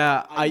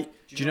 Yeah,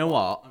 do you know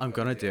what? I'm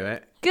going to do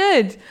it.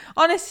 Good.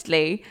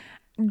 Honestly,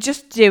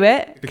 just do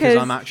it. Because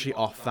I'm actually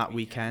off that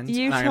weekend.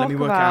 You Let talk me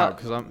work about out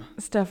because I'm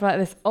stuff like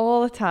this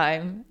all the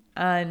time,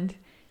 and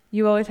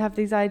you always have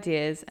these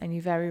ideas and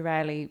you very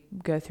rarely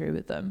go through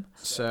with them.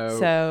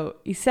 So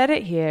he said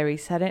it here, he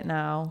said it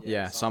now.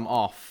 Yeah, so I'm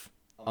off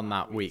on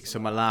that week. So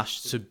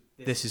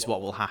this is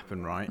what will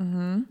happen, right?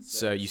 Mm-hmm.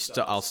 So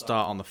I'll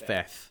start on the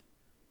 5th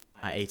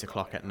at 8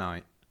 o'clock at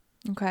night.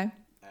 Okay.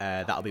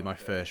 That'll be my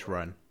first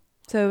run.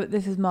 So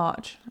this is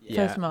March.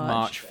 Yeah, 1st March.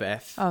 March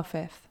 5th. Oh,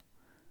 5th.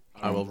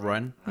 Okay. I will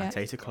run at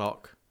Yeah. 8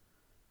 o'clock.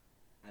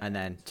 And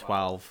then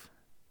 12,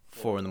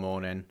 4 in the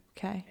morning,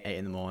 Okay. 8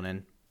 in the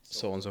morning,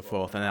 so on and so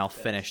forth. And then I'll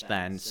finish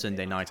then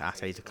Sunday night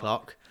at 8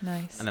 o'clock.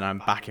 Nice. And then I'm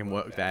back in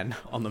work then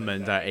on the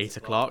Monday at 8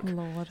 o'clock.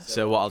 Lord.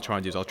 So what I'll try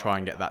and do is I'll try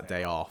and get that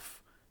day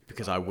off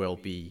because I'll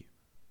be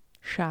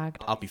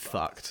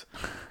fucked.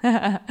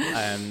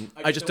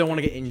 I just don't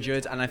want to get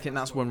injured, and I think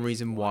that's one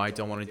reason why I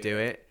don't want to do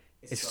it.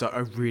 It's so I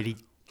really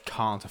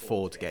can't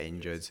afford to get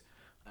injured,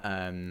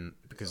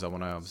 because I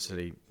want to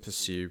obviously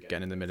pursue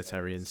getting in the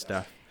military and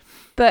stuff.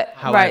 But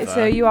However, right,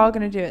 so you are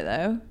going to do it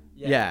though.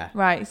 Yeah.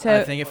 Right. So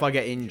I think if I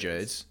get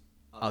injured,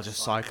 I'll just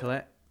cycle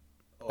it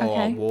or Okay.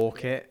 I'll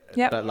walk it.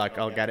 Yep. But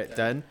I'll get it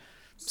done.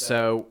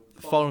 So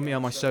follow me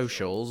on my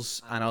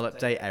socials, and I'll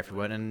update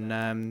everyone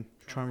and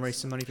try and raise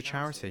some money for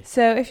charity.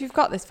 So if you've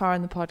got this far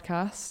in the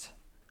podcast,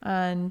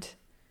 and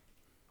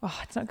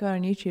it's not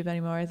going on YouTube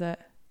anymore, is it?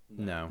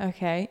 No.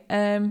 Okay.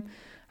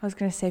 I was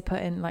going to say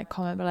put in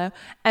comment below.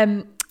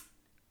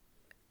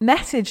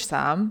 Message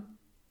Sam,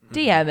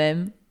 DM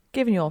him,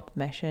 giving your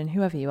permission,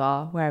 whoever you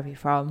are, wherever you're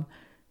from.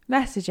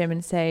 Message him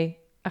and say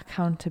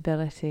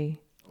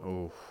accountability.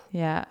 Oh.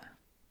 Yeah.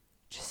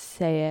 Just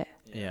say it,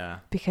 Yeah.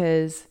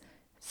 because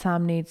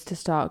Sam needs to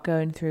start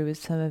going through with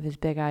some of his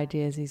big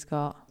ideas he's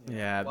got.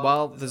 Yeah.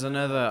 Well, there's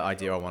another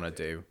idea I want to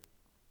do,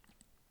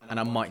 and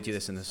I might do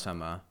this in the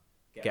summer.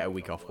 Get a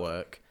week off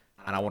work,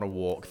 and I want to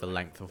walk the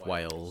length of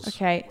Wales.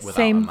 Okay, without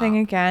same a thing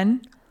map.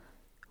 again.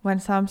 When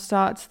Sam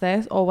starts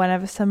this, or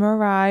whenever summer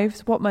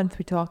arrives, what month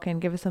we talking?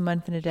 Give us a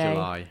month and a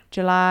day.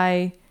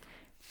 July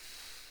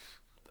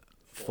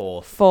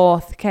 4th.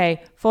 4th.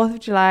 Okay, 4th of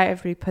July,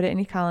 everybody put it in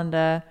your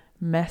calendar.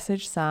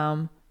 Message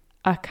Sam,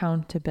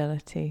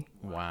 accountability.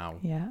 Wow.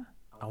 Yeah.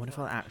 I wonder if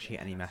I'll actually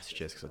get any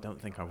messages, because I don't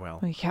think I will.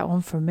 Well, you get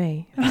one from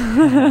me. You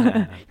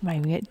might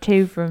even get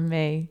 2 from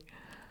me.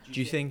 Do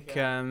you think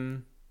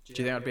I'd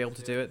be able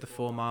to do it, the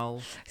 4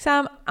 mile?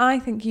 Sam, I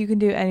think you can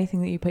do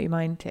anything that you put your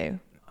mind to.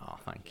 Oh,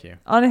 thank you.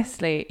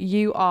 Honestly,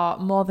 you are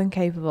more than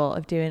capable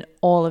of doing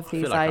all of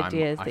these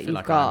ideas that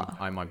you've got.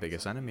 I'm my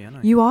biggest enemy, aren't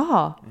I? You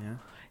are. Yeah.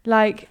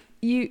 Like,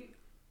 you're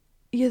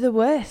the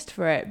worst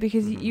for it,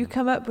 because you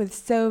come up with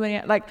so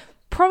many, like,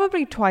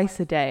 probably twice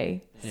a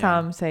day,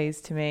 Sam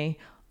says to me,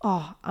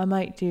 oh, I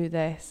might do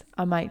this.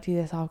 I've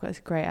got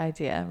this great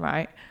idea,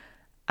 right?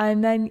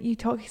 And then you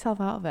talk yourself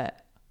out of it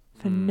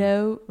for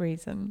no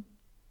reason.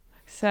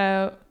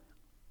 So,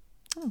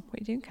 what are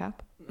you doing,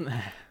 Cap?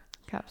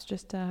 Cap's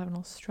just having a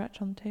little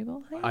stretch on the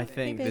table. Hey, I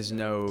think there's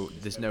no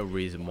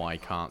reason why I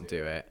can't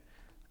do it.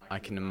 I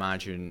can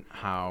imagine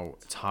how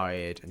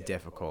tired and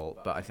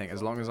difficult, but I think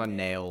as long as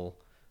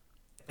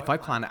if I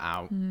plan it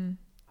out,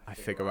 I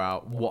figure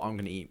out what I'm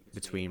going to eat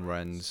between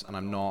runs, and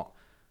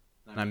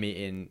I'm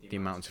eating the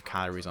amount of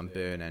calories I'm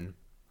burning,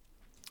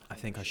 I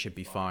think I should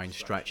be fine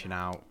stretching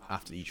out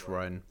after each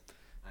run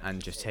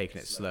and just taking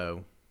it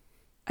slow.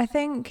 I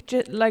think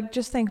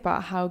just think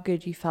about how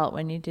good you felt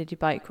when you did your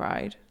bike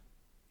ride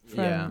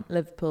from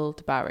Liverpool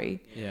to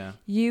Barry. Yeah.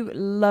 You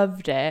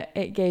loved it.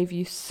 It gave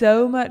you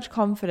so much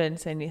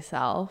confidence in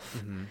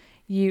yourself. Mm-hmm.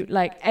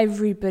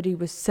 Everybody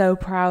was so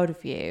proud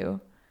of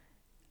you.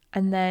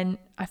 And then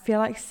I feel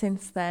like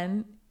since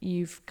then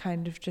you've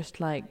kind of just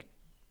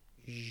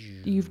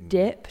you've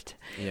dipped.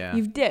 Yeah.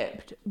 You've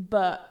dipped,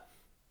 but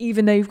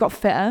even though you've got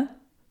fitter,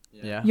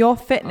 your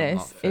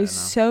fitness is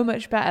so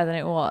much better than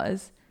it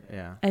was.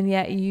 Yeah. And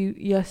yet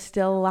you're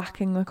still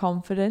lacking the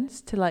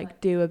confidence to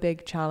do a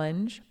big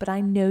challenge. But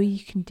I know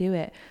you can do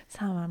it.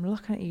 Sam, I'm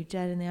looking at you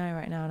dead in the eye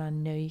right now, and I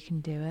know you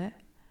can do it.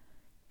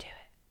 Do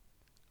it.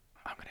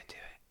 I'm going to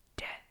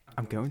do it.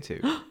 I'm going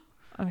to.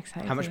 I'm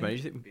excited. How much money do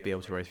you think we'd be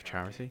able to raise for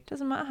charity?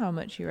 Doesn't matter how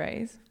much you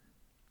raise.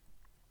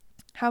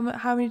 How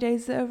many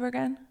days is it over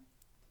again?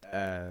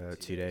 2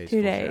 days.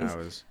 2 days.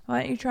 Hours.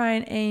 Why don't you try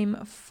and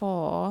aim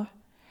for,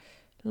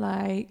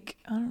 I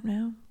don't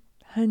know,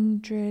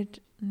 £150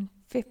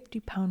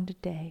 a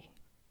day?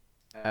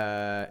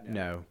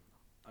 No.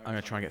 I'm going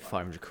to try and get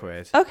 500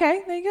 quid.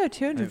 Okay, there you go,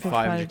 £250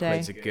 a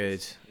day. 500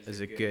 quid's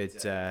a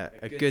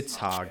good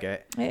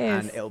target. It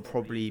is. And it'll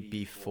probably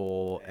be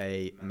for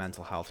a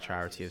mental health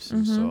charity of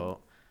some sort.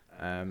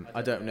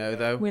 I don't know,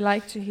 though. We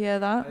like to hear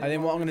that. I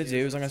think what I'm going to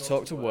do is I'm going to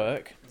talk to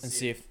work and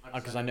see if,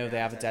 because I know they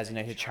have a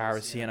designated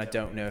charity, and I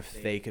don't know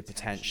if they could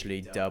potentially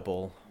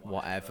double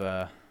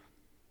whatever.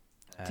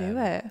 Do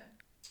it.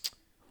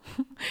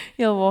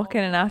 You'll walk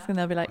in and ask, and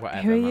they'll be like,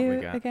 who are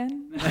you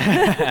again?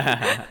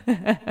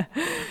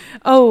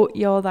 Oh,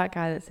 you're that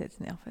guy that sits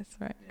in the office,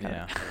 right?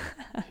 Yeah.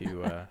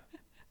 Who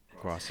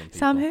grass some people.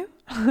 Sam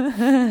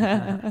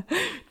who?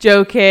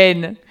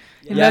 Joking.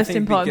 The most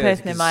important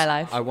person in my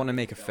life. I want to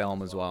make a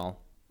film as well.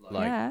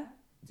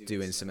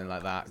 Doing something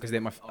like that. Because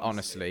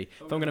honestly,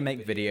 if I'm going to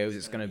make videos,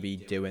 it's going to be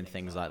doing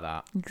things like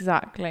that.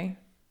 Exactly.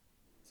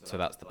 So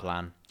that's the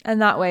plan.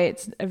 And that way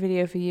it's a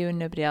video for you and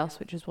nobody else,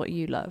 which is what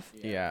you love.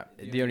 Yeah.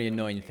 The only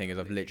annoying thing is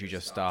I've literally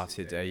just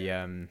started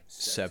a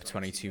sub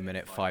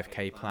 22-minute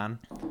 5K plan.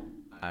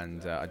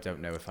 And I don't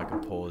know if I can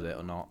pause it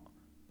or not.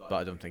 But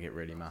I don't think it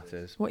really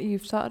matters. What,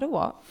 you've started a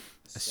what?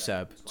 A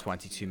sub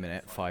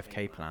 22-minute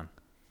 5K plan.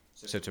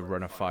 So to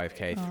run a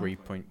 5K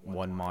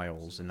 3.1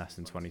 miles in less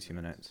than 22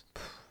 minutes.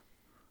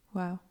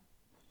 Wow.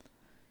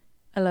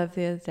 I love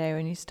the other day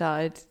when you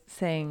started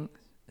saying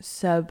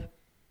sub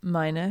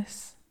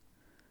minus.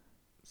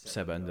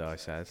 Sub under, I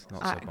said,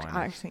 not sub minus.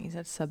 I actually think you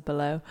said sub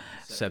below.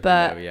 Sub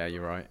below, yeah,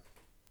 you're right.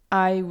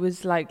 I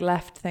was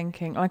left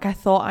thinking, I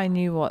thought I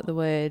knew what the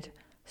word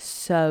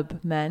sub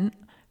meant.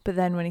 But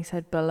then when he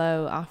said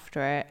below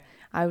after it,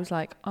 I was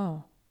like,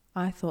 oh,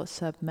 I thought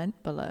sub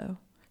meant below.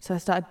 So I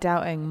started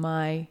doubting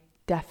my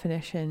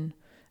definition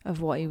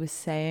of what he was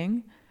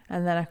saying.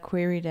 And then I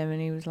queried him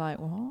and he was like,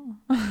 what?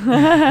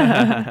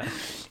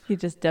 You're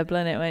just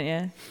doubling it, weren't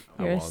you?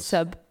 You're a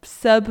sub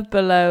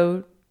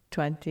below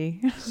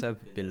 20. Sub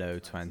below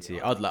 20.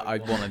 I'd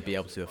want to be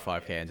able to do a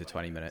 5K into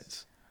 20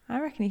 minutes. I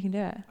reckon you can do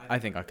it. I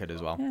think I could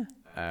as well. Yeah.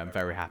 I'm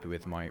very happy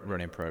with my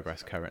running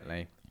progress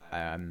currently.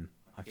 I'm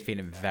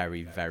feeling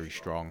very, very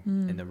strong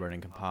in the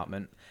running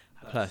compartment.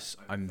 Plus,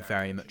 I'm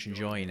very much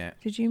enjoying it.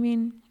 Did you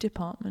mean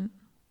department?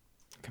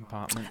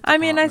 Compartment. I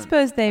mean, I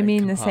suppose they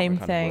mean the same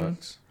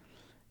compartment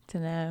thing.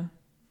 Dunno.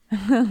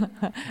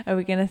 Are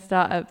we going to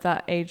start up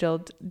that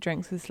age-old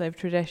drinks with Sliv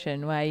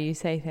tradition where you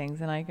say things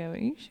and I go, are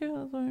you sure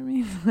that's what it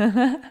means?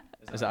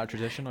 Is that a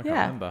tradition? I can't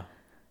remember.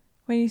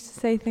 When you used to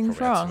say things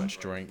probably wrong? Had too much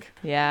drink.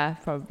 Yeah,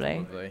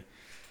 probably.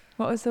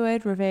 What was the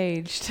word?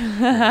 Ravaged.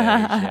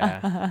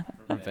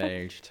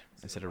 Ravaged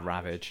instead of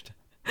ravaged.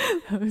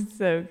 That was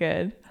so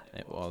good.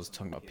 It was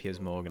talking about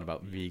Piers Morgan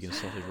about vegan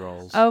sausage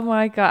rolls. Oh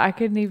my God, I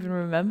couldn't even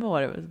remember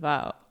what it was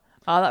about.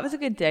 Oh, that was a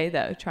good day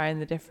though, trying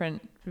the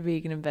different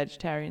vegan and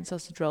vegetarian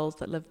sausage rolls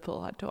that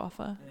Liverpool had to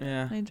offer.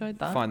 Yeah. I enjoyed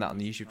that. Find that on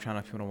the YouTube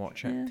channel if you want to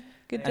watch it. Yeah.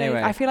 Good day.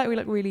 Anyway, I feel like we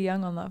look really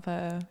young on that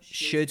photo.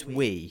 Should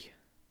we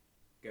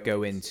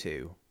go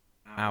into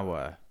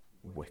our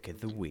Wick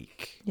of the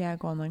Week. Yeah,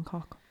 go on then,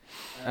 cock.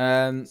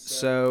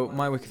 So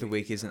my Wick of the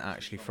Week isn't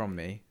actually from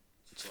me.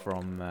 It's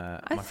from my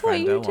I thought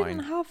friend you Owen.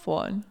 didn't have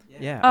one.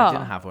 Yeah, Oh. I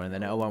didn't have one, and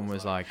then Owen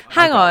was like,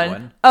 Hang I got on.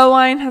 one.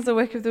 Owen has a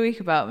Wick of the Week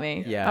about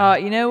me. Yeah. Oh,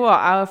 you know what?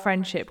 Our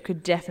friendship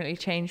could definitely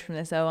change from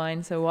this,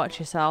 Owen, so watch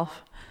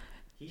yourself.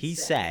 He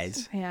said,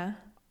 Yeah.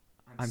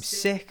 I'm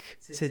sick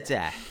to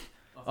death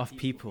of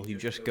people who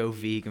just go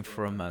vegan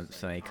for a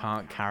month and they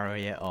can't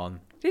carry it on.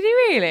 Did he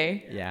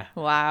really? Yeah.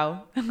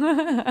 Wow.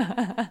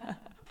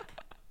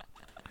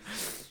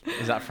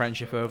 Is that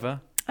friendship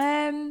over?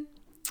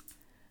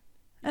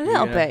 A little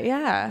gonna- bit,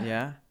 yeah.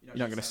 Yeah? You're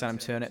not going to send him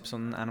turnips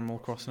on Animal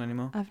Crossing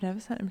anymore? I've never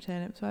sent him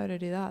turnips. Why would I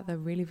do that? They're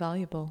really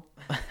valuable.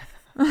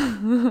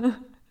 No.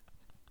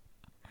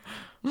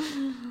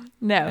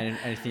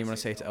 Anything you want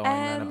to say to Owen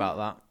then about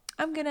that?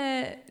 I'm going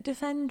to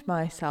defend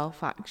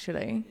myself,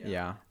 actually.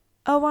 Yeah.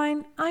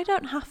 Owen, I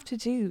don't have to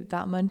do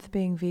that month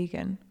being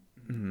vegan.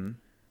 Mm-hmm.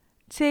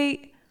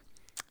 See,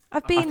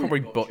 I've I've probably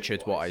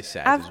butchered what I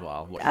said as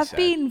well. What you I've said.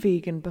 been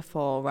vegan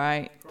before,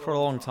 right? For a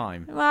long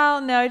time.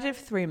 Well, no, I did it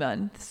for 3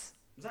 months.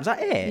 Was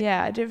that it?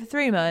 Yeah, I did it for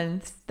 3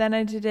 months. Then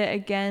I did it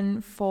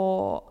again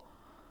for...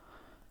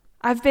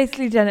 I've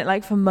basically done it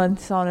like for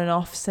months on and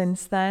off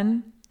since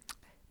then.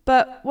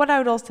 But what I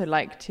would also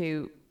like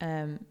to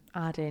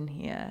add in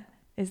here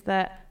is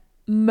that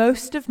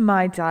most of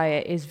my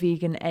diet is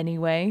vegan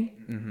anyway.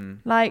 Mm-hmm.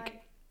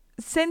 Like,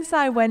 since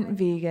I went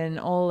vegan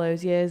all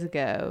those years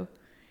ago,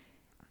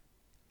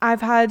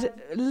 I've had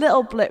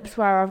little blips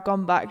where I've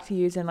gone back to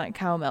using like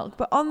cow milk.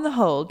 But on the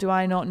whole, do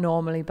I not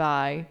normally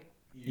buy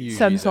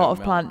some sort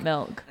of plant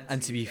milk?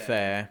 And to be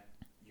fair,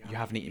 you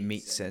haven't eaten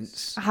meat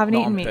since. I haven't Not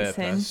eaten on meat purpose.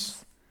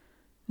 since.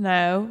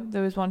 No,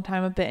 there was one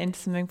time I bit into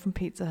something from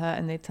Pizza Hut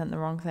and they'd sent the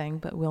wrong thing,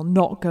 but we'll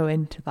not go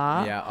into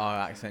that. Yeah,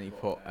 I accidentally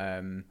put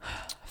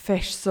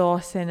Fish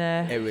sauce in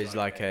a... it was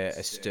like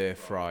a stir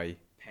fry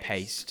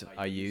paste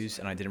I used,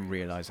 and I didn't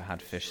realise I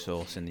had fish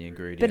sauce in the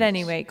ingredients. But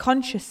anyway,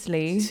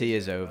 consciously... Tea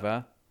is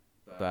over,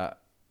 but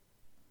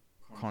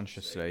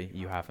consciously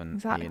you haven't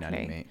eaten any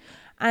Exactly. meat.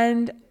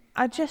 And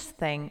I just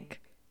think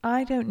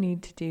I don't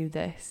need to do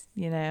this,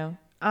 you know.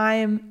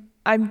 I'm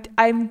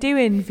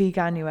doing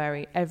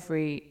Veganuary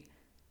every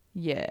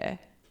year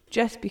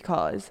just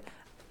because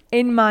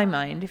in my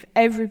mind, if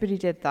everybody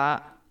did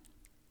that,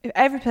 if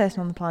every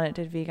person on the planet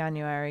did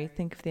Veganuary,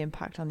 think of the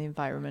impact on the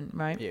environment,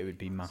 right? It would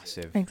be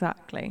massive.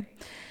 Exactly.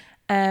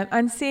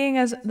 And seeing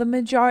as the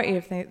majority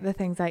of the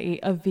things I eat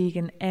are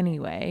vegan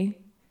anyway,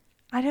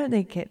 I don't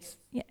think it's...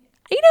 Yeah.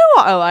 You know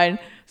what, Owen?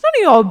 It's none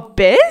of your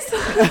biz.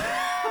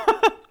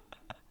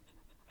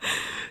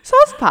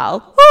 Soz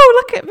pal. Oh,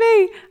 look at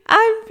me.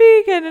 I'm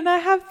vegan and I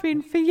have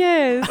been for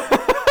years.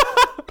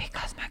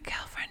 Because my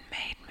girlfriend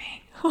made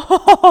me.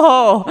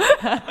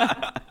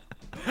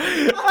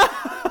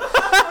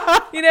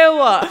 You know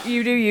what?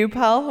 You do you,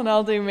 pal, and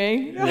I'll do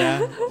me.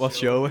 Yeah.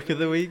 What's your Wick of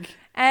the Week?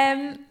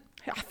 I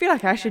feel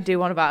like I should do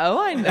one about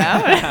Owen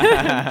now.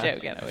 I'm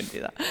joking, I wouldn't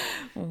do that.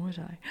 Or would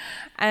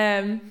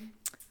I?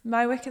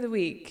 My Wick of the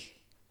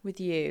Week with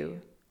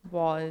you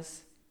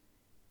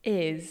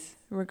is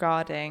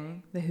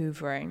regarding the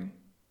hoovering.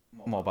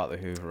 What about the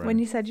hoovering? When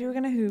you said you were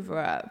going to hoover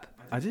up.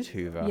 I did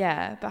hoover.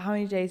 Yeah, but how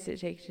many days did it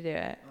take to do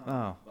it?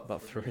 Oh,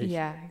 about 3.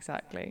 Yeah,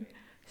 exactly.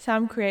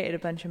 Sam created a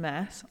bunch of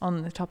mess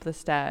on the top of the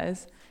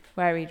stairs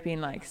where he'd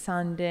been like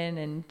sanding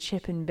and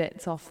chipping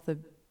bits off the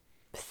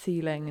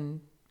ceiling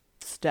and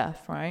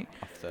stuff, right?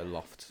 Off the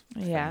loft.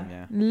 Yeah. Thing,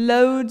 yeah.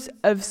 Loads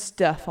of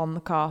stuff on the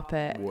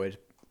carpet. Wood,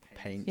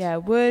 paint. Yeah,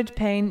 wood,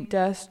 paint,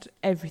 dust,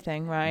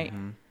 everything, right?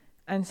 Mm-hmm.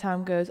 And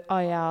Sam goes, oh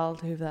yeah, I'll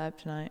hoover that up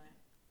tonight.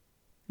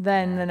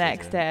 Then Yeah, the I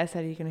next did, day I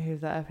said, are you going to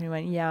hoover that up? And he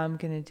went, yeah, I'm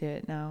going to do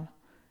it now.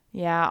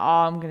 Yeah,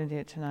 I'm going to do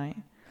it tonight.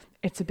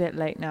 It's a bit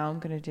late now, I'm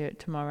going to do it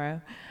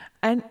tomorrow.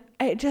 And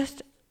it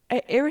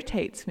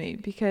irritates me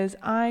because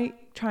I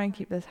try and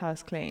keep this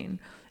house clean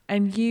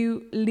and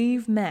you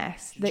leave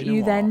mess that you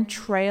know then what?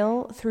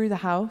 trail through the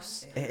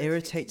house. It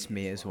irritates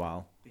me as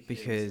well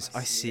because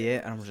I see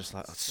it and I'm just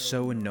like, it's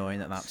so annoying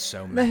that's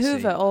so The messy.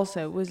 hoover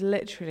also was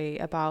literally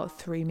about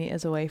 3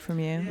 meters away from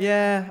you.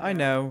 Yeah, I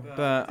know,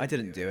 but I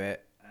didn't do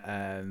it.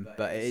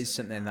 But it is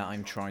something that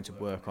I'm trying to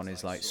work on,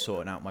 is like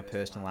sorting out my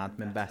personal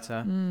admin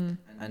better.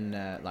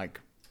 And like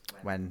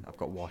when I've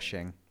got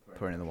washing,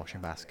 putting it in the washing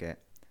basket.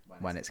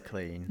 When it's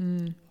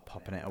clean,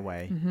 popping it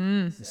away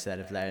instead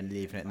of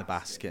leaving it in the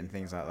basket and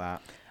things like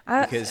that.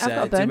 Because I've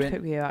got a bone to doing-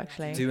 pick with you,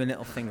 actually. Doing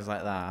little things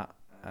like that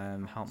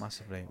help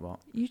massively. What?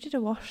 You did a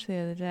wash the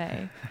other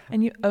day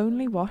and you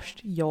only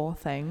washed your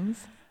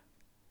things.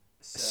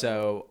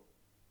 So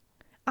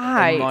in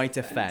I my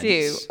defense,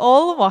 do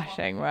all the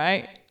washing,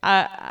 right?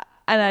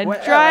 And I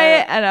Wait, dry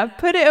it and I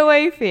put it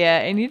away for you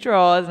in your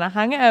drawers and I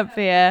hang it up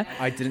for you.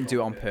 I didn't do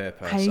it on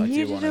purpose. And I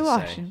you do did want a to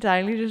wash say.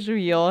 entirely just with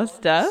your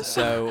stuff.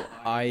 So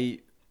I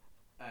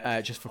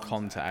just for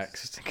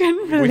context,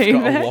 Couldn't we've believe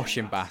got a it.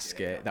 washing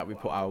basket that we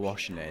put our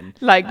washing in.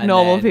 Like and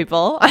normal then-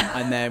 people.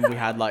 And then we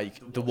had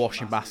like the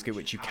washing basket,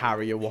 which you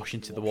carry your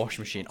washing to the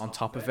washing machine on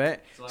top of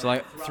it. So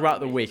like throughout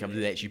the week, I've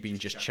literally been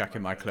just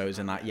chucking my clothes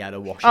in that yellow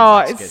washing Oh,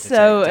 basket. it's to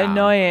so take down.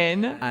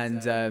 annoying.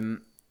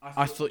 And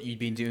I thought you'd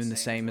been doing the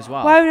same as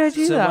well. Why would I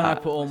do so when I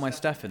that? put all my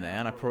stuff in there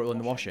and I put it all in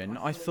the washing,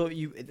 I thought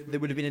there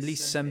would have been at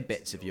least some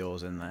bits of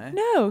yours in there.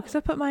 No, because I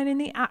put mine in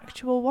the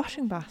actual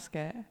washing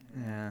basket.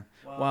 Yeah.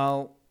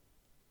 Well,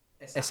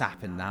 it's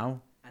happened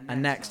now.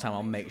 And next time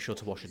I'll make sure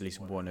to wash at least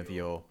one of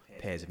your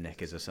pairs of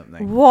knickers or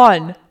something.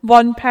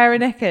 One pair of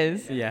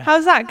knickers. Yeah.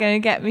 How's that going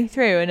to get me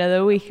through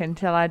another week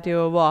until I do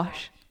a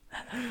wash?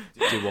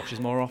 Do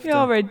washes more often.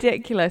 You're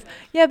ridiculous.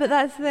 Yeah, but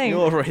that's the thing.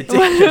 You're When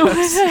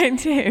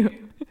ridiculous.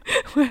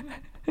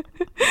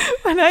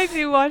 when I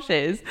do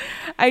washes,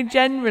 I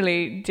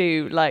generally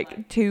do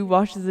like 2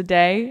 washes a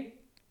day.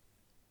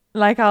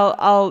 Like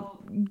I'll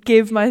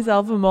give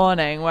myself a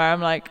morning where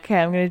I'm like, okay,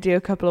 I'm going to do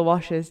a couple of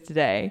washes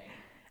today,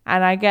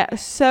 and I get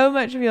so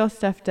much of your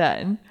stuff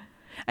done.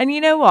 And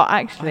you know what?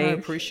 Actually, I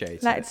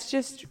appreciate let's it.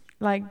 just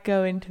like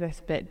go into this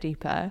a bit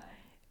deeper.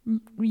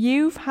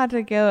 You've had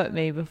a go at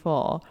me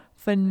before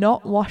for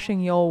not washing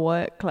your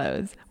work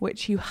clothes,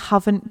 which you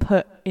haven't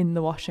put in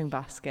the washing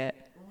basket.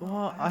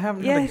 Well, I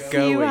haven't Yes, had a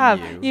go you at have.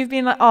 you. You've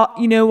been like, oh,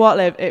 you know what,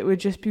 Liv? It would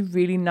just be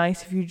really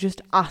nice if you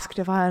just asked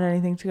if I had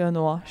anything to go in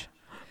the wash.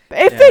 But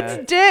if Yeah.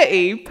 it's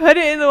dirty, put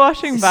it in the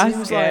washing It basket.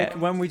 seems like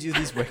when we do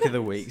these Wick of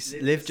the Weeks,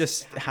 Liv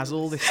just has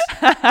all this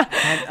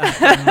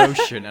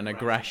emotion and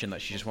aggression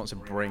that she just wants to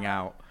bring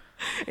out.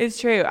 It's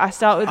true. I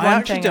start with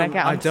one thing and I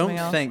get on I to something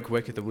don't else. think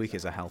Wick of the Week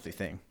is a healthy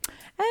thing.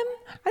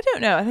 I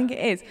don't know. I think it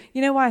is.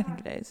 You know why I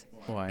think it is?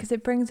 Why? Because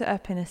it brings it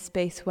up in a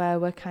space where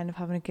we're kind of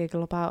having a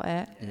giggle about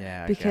it.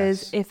 Yeah, I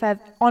Because guess.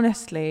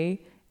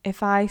 honestly,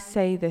 if I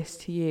say this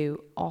to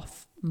you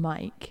off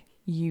mic,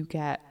 you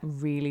get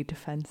really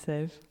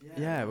defensive.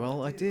 Yeah,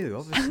 well, I do,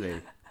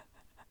 obviously.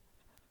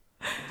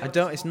 I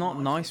don't. It's not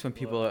nice when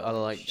people are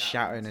like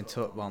shouting and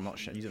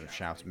you don't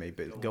shout at me,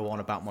 but go on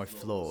about my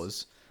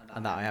flaws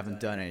and that I haven't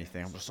done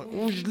anything. I'm just like,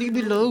 oh, just leave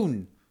me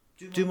alone.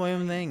 Do my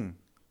own thing.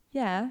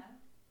 Yeah.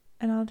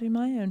 And I'll do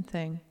my own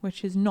thing,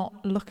 which is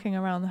not looking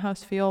around the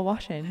house for your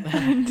washing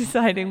and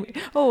deciding,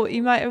 oh,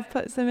 you might have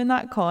put some in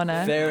that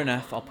corner. Fair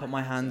enough. I'll put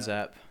my hands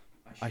up.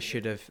 I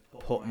should have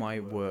put my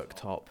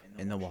worktop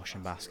in the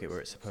washing basket where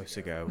it's supposed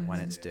to go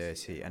when it's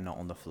dirty and not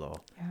on the floor.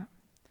 Yeah.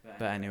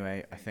 But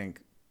anyway, I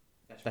think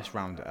let's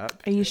round it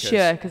up. Are you because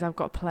sure? Because I've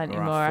got plenty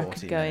we're at more I 40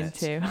 could go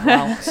minutes. into.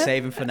 Well,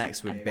 save them for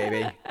next week,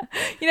 baby.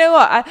 You know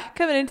what?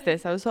 Coming into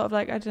this, I was sort of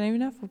like, I don't even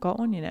know if I've got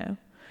one, you know.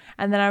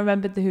 And then I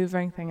remembered the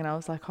hoovering thing and I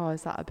was like, oh,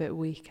 is that a bit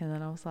weak? And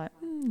then I was like,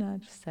 no,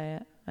 just say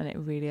it. And it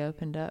really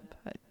opened up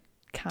a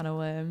can of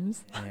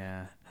worms.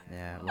 Yeah.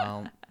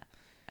 Well,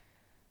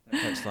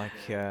 looks like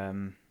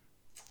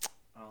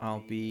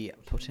I'll be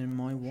putting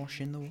my wash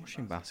in the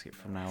washing basket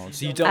from now on.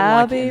 So you don't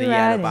I'll like it in be the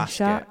yellow ready.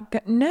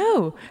 basket?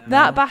 No,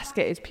 that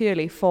basket is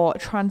purely for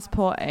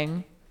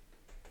transporting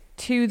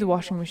to the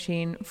washing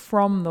machine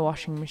from the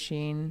washing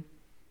machine.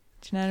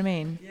 Do you know what I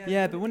mean?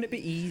 Yeah, but wouldn't it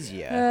be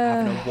easier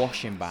having a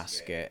washing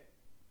basket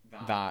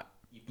that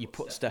you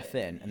put stuff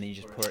in and then you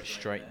just put it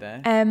straight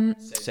there?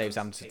 Saves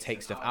having to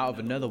take stuff out of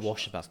another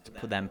washing basket to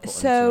put into another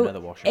So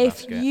washing if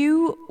basket.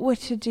 you were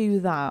to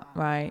do that,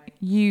 right,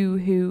 you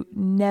who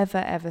never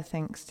ever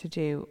thinks to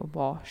do a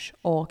wash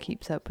or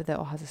keeps up with it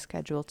or has a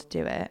schedule to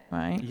do it,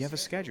 right? You have a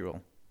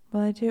schedule.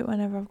 Well, I do it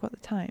whenever I've got the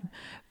time.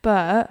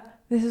 But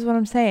this is what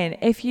I'm saying.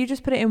 If you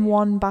just put it in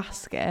one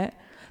basket,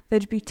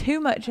 there'd be too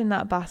much in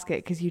that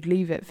basket because you'd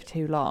leave it for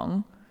too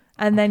long.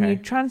 And then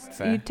Okay,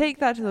 fair. you'd take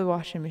that to the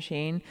washing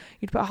machine,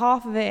 you'd put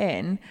half of it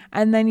in,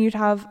 and then you'd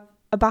have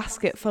a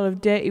basket full of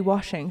dirty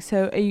washing.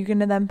 So are you going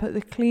to then put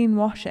the clean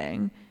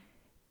washing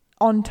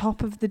on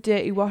top of the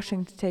dirty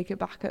washing to take it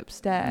back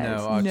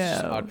upstairs?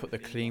 No, I'd put the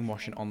clean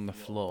washing on the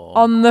floor.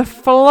 On the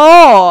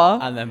floor?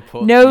 And then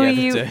put No, the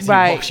you- dirty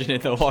right. washing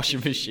in the washing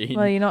machine.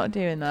 Well, you're not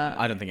doing that.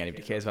 I don't think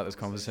anybody cares about this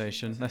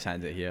conversation. Let's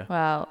end it here.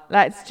 Well,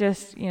 let's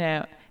just,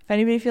 if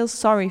anybody feels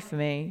sorry for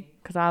me,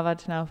 because I've had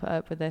to now put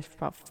up with this for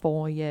about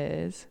 4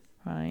 years,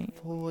 right?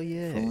 4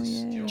 years. 4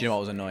 years. Do you know what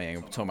was annoying?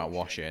 We're talking about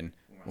washing.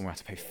 When we had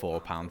to pay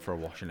 £4 for a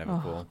wash in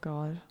Liverpool. Oh,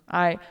 God.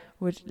 I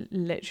would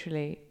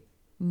literally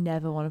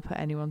never want to put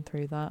anyone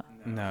through that.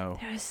 No.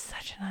 It was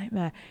such a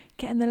nightmare.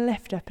 Getting the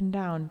lift up and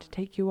down to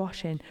take your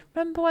washing.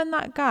 Remember when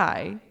that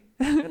guy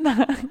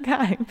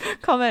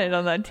commented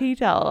on that tea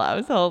towel that I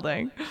was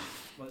holding?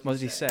 What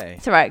did he say?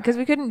 It's all right, because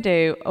we couldn't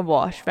do a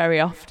wash very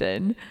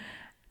often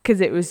because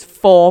it was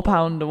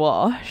 £4 a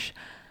wash.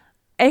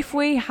 If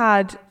we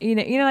had,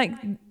 like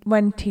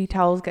when tea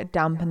towels get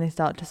damp and they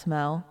start to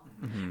smell.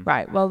 Mm-hmm.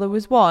 Right, well, there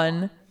was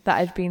one that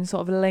had been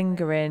sort of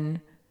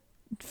lingering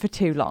for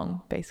too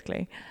long,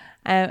 basically.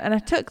 And I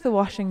took the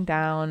washing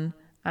down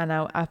and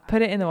I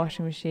put it in the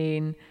washing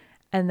machine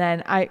And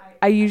then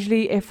I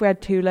usually, if we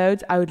had 2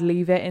 loads, I would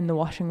leave it in the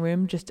washing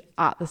room just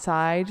at the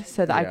side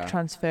so that I could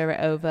transfer it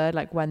over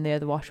like when the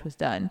other wash was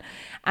done.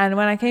 And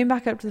when I came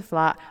back up to the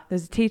flat,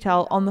 there's a tea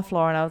towel on the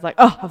floor and I was like,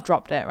 oh, I've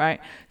dropped it, right?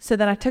 So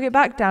then I took it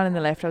back down in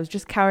the lift. I was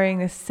just carrying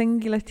this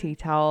singular tea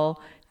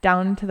towel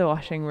down to the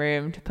washing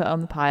room to put on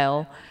the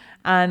pile.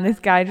 And this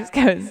guy just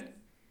goes,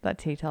 that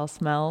tea towel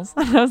smells.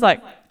 And I was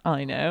like,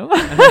 I know.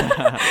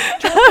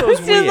 I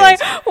was just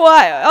like,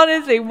 why?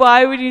 Honestly,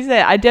 why would you say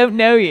it? I don't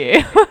know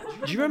you.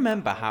 Do you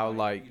remember how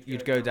like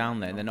you'd go down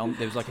there and then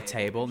there was like a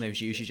table and there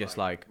was usually just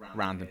like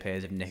random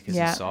pairs of knickers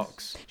and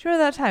socks? Do you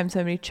remember that time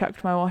somebody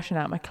chucked my washing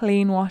out, my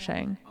clean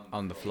washing?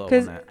 On the floor,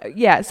 Because wasn't it?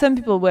 yeah, some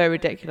people were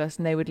ridiculous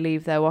and they would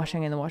leave their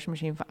washing in the washing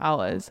machine for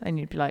hours and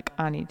you'd be like,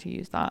 I need to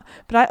use that.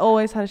 But I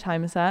always had a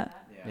timer set.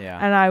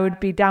 Yeah. And I would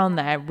be down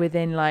there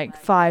within like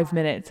 5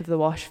 minutes of the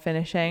wash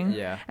finishing.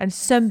 Yeah. And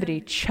somebody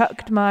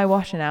chucked my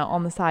washing out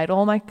on the side,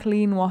 all my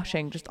clean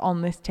washing just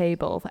on this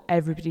table for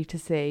everybody to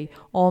see.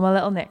 All my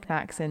little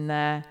knickknacks in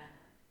there.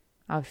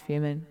 I was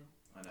fuming.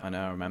 I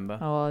know, I remember.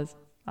 I was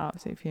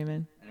absolutely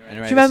fuming.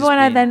 Anyway, do you remember when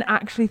I then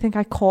actually think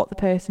I caught the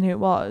person who it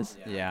was?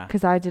 Yeah.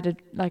 Because I did it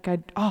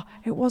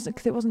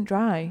wasn't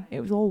dry.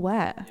 It was all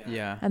wet.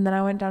 Yeah. And then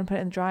I went down and put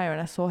it in the dryer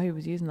and I saw who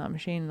was using that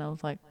machine and I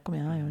was like, got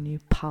my eye on you,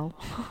 pal.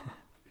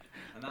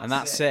 And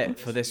that's it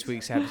for this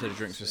week's episode of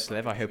Drinks with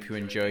Sliv. I hope you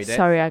enjoyed it.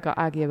 Sorry, I got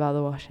aggy about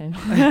the washing.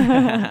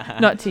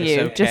 Not to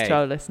you, okay. just to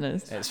our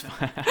listeners. It's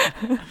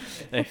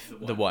if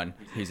the one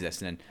who's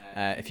listening.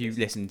 If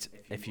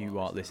you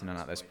are listening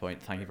at this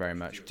point, thank you very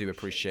much. Do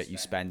appreciate you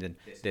spending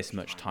this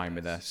much time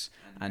with us.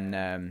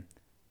 And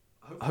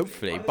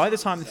hopefully, by the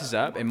time this is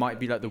up, it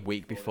might be like the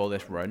week before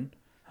this run.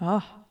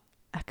 Oh,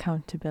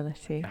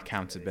 accountability.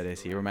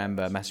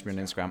 Remember, message me on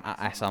Instagram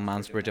at SL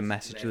Mansbridge and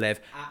message Liv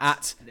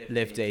at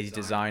Liv Daisy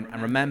Design.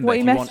 And remember, what are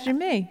you messaging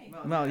me?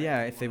 Well,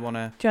 yeah, if they want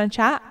to. Do you want to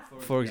chat?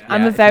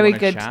 I'm a very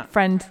good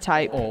friend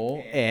type.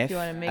 Or if you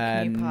want to make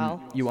a new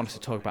pal, you want us to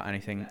talk about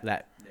anything,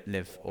 let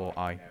Liv or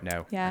I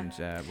know. Yeah.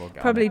 And we'll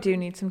get probably do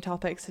need some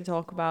topics to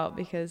talk about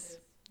because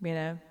we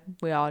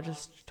are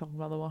just talking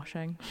about the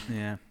washing.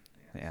 Yeah.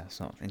 Yeah, it's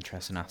not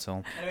interesting at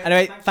all.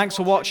 Anyway, thanks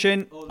for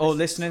watching or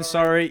listening.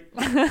 Sorry.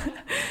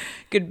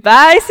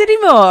 Goodbye, City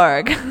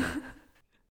Morgue.